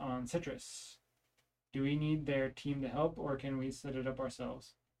flares on Citrus? Do we need their team to help, or can we set it up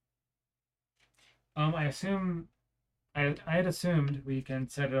ourselves? I assume I had assumed we can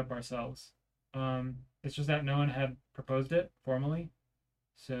set it up ourselves. It's just that no one had proposed it formally,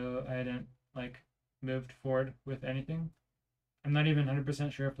 so I hadn't like moved forward with anything. I'm not even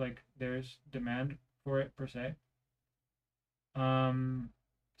 100% sure if like there's demand for it per se.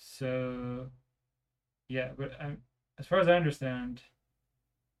 So yeah, but as far as I understand,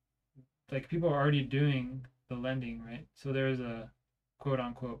 like people are already doing the lending, right? So there's a quote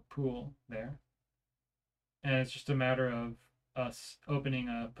unquote pool there, and it's just a matter of us opening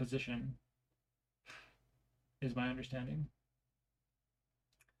a position, is my understanding.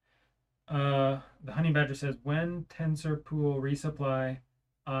 The Honey Badger says, when Tensor Pool resupply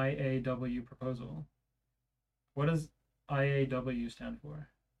IAW proposal? What does IAW stand for?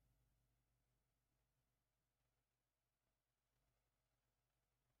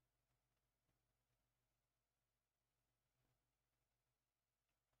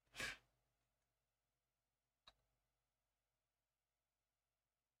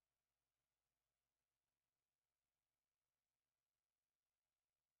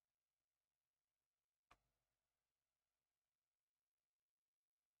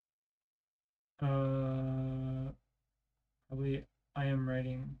 Probably I am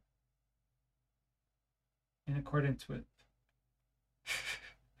writing in accordance with.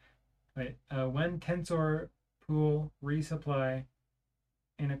 Wait, when tensor pool resupply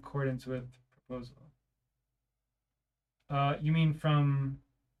in accordance with proposal. You mean from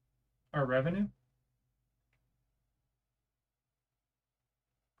our revenue?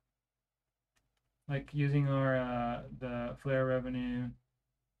 Like using our the Flare revenue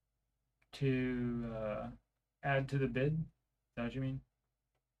to add to the bid? Is that what you mean?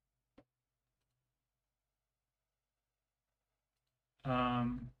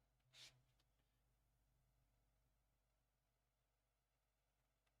 Um,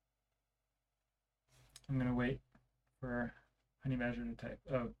 I'm gonna wait for Honey Badger to type.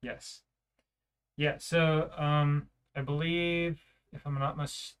 Oh, yes. Yeah, so I believe if I'm not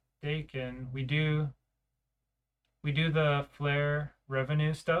mistaken, we do the Flare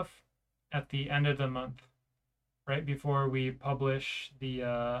revenue stuff at the end of the month, right before we publish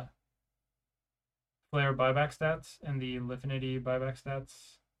the Flare buyback stats and the Lifinity buyback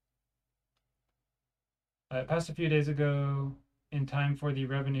stats. It passed a few days ago in time for the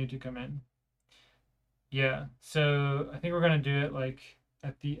revenue to come in. Yeah, so I think we're gonna do it like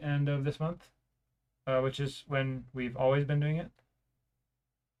at the end of this month, which is when we've always been doing it.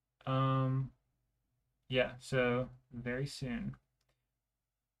 Um, yeah, so very soon.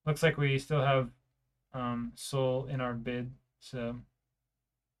 Looks like we still have Sol in our bid, so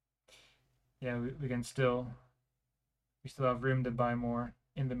yeah, we can still have room to buy more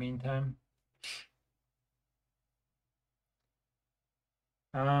in the meantime.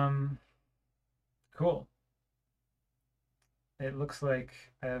 Um, cool. It looks like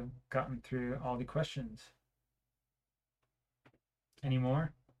I've gotten through all the questions. Any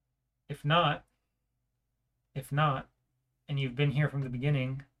more? If not, if not, and you've been here from the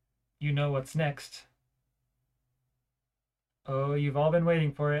beginning, you know what's next. Oh, you've all been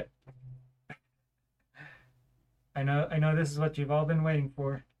waiting for it. I know this is what you've all been waiting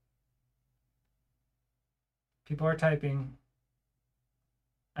for. People are typing.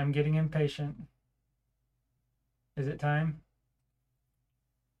 I'm getting impatient. Is it time?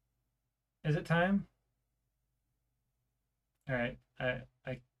 Is it time? All right.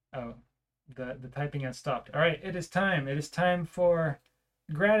 Oh, the typing has stopped. All right, it is time. It is time for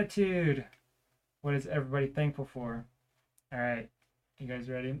gratitude. What is everybody thankful for? All right. You guys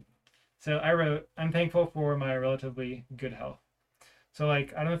ready? So I wrote, I'm thankful for my relatively good health. So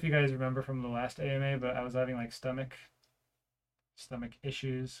like, I don't know if you guys remember from the last AMA, but I was having like stomach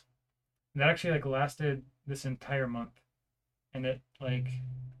issues. And that actually like lasted this entire month. And it like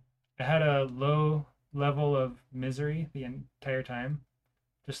I had a low level of misery the entire time.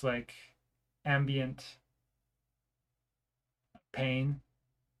 Just like ambient pain,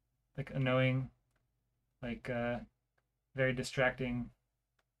 like annoying, like very distracting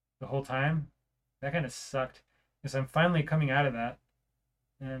the whole time. That kind of sucked. Because I'm finally coming out of that,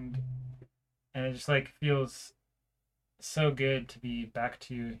 and it just like feels so good to be back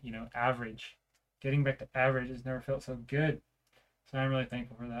to average. Getting back to average has never felt so good. So I'm really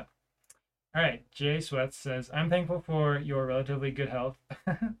thankful for that. All right, Jay Sweats says, I'm thankful for your relatively good health.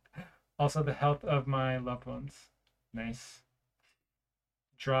 Also, the health of my loved ones. Nice.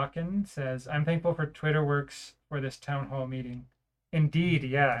 Draken says, I'm thankful for Twitter works for this town hall meeting. Indeed,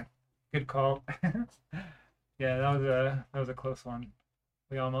 yeah. Good call. Yeah, that was a close one.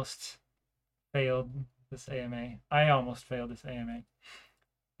 We almost failed this AMA. I almost failed this AMA.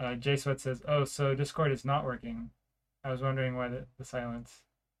 Jay Sweat says, oh, so Discord is not working. I was wondering why the silence.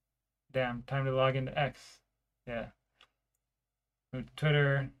 Damn, time to log into X. Yeah.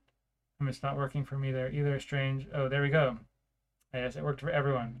 Twitter. It's not working for me there either. Strange. Oh, there we go. Yes, it worked for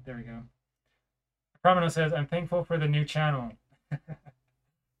everyone. There we go. Promino says, I'm thankful for the new channel.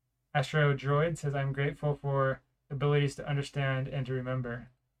 Astro Droid says, I'm grateful for abilities to understand and to remember.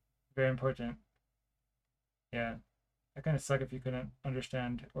 Very important. Yeah. That kind of suck if you couldn't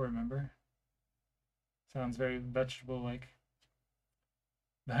understand or remember. Sounds very vegetable like.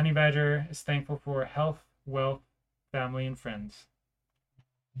 The honey badger is thankful for health, wealth, family, and friends.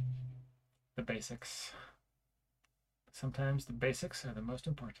 The basics. Sometimes the basics are the most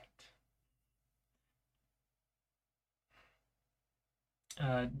important.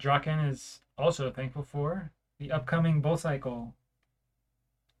 Draken is also thankful for the upcoming bull cycle.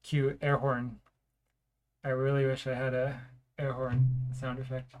 Cue air horn. I really wish I had a air horn sound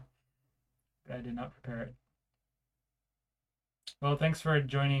effect, but I did not prepare it. Well, thanks for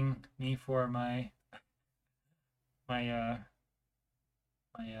joining me for my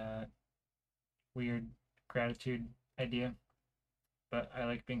weird gratitude idea, but I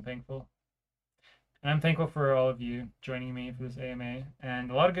like being thankful. And I'm thankful for all of you joining me for this AMA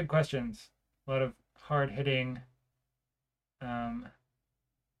and a lot of good questions, a lot of hard-hitting um,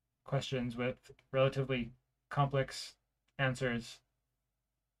 questions with relatively complex answers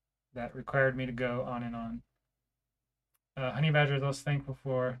that required me to go on and on. Honey Badger is also thankful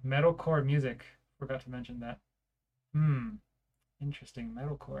for metalcore music. Forgot to mention that. Interesting.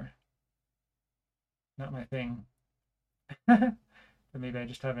 Metalcore. Not my thing. But maybe I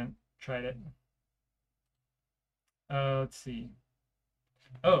just haven't tried it. Let's see.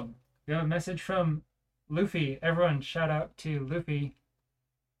 Oh, we have a message from Luffy. Everyone, shout out to Luffy.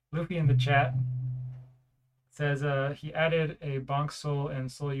 Luffy in the chat says he added a Bonk Soul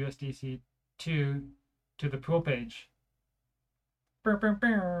and Soul USDC 2 to the pool page.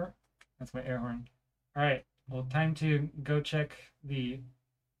 That's my air horn. All right. Well, time to go check the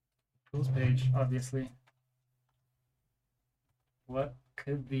pools page, obviously. What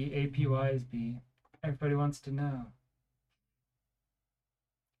could the APYs be? Everybody wants to know.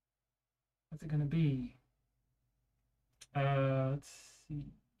 What's it going to be? Let's see.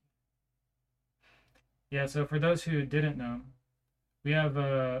 Yeah, so for those who didn't know, we have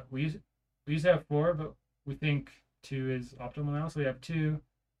we used to have 4, but we think 2 is optimal now. So we have 2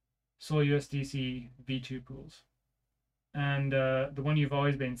 Soul USDC V2 pools. And the one you've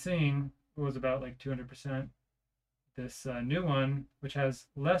always been seeing was about like 200%. This new one, which has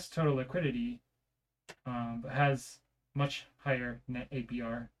less total liquidity, but has much higher net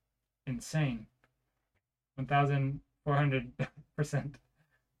APR. Insane. 1,400%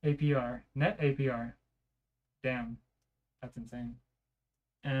 APR. Net APR. Damn. That's insane.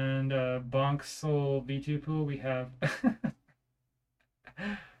 And Bonk Soul V2 pool, we have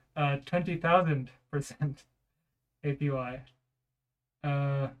 20,000% APY.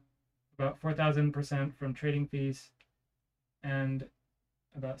 About 4,000% from trading fees, and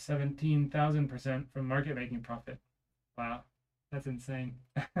about 17,000% from market making profit. Wow, that's insane.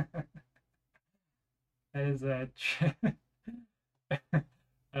 That is I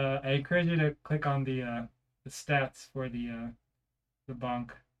encourage you to click on the stats for the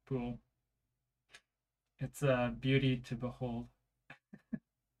Bonk pool. It's a beauty to behold.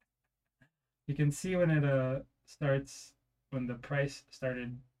 You can see when it starts, when the price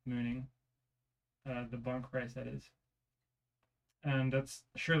started mooning, the Bonk price that is. And that's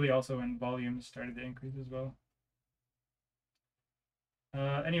surely also when volumes started to increase as well.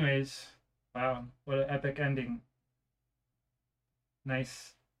 Anyways, wow, what an epic ending.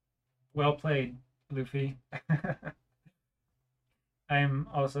 Nice. Well played, Luffy. I am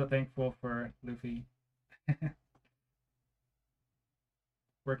also thankful for Luffy.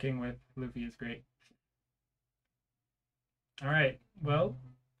 Working with Luffy is great. All right, well,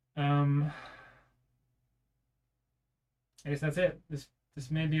 I guess that's it. This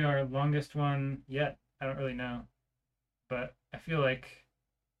may be our longest one yet. I don't really know, but I feel like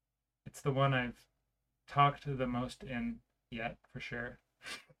it's the one I've talked the most in yet, for sure.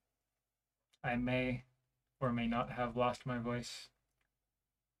 I may or may not have lost my voice.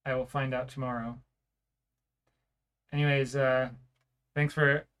 I will find out tomorrow. Anyways, thanks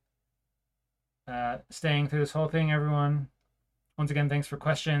for staying through this whole thing, everyone. Once again, thanks for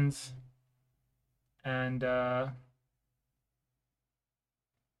questions. And have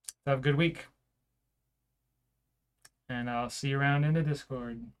a good week. And I'll see you around in the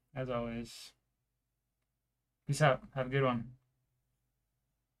Discord, as always. Peace out. Have a good one.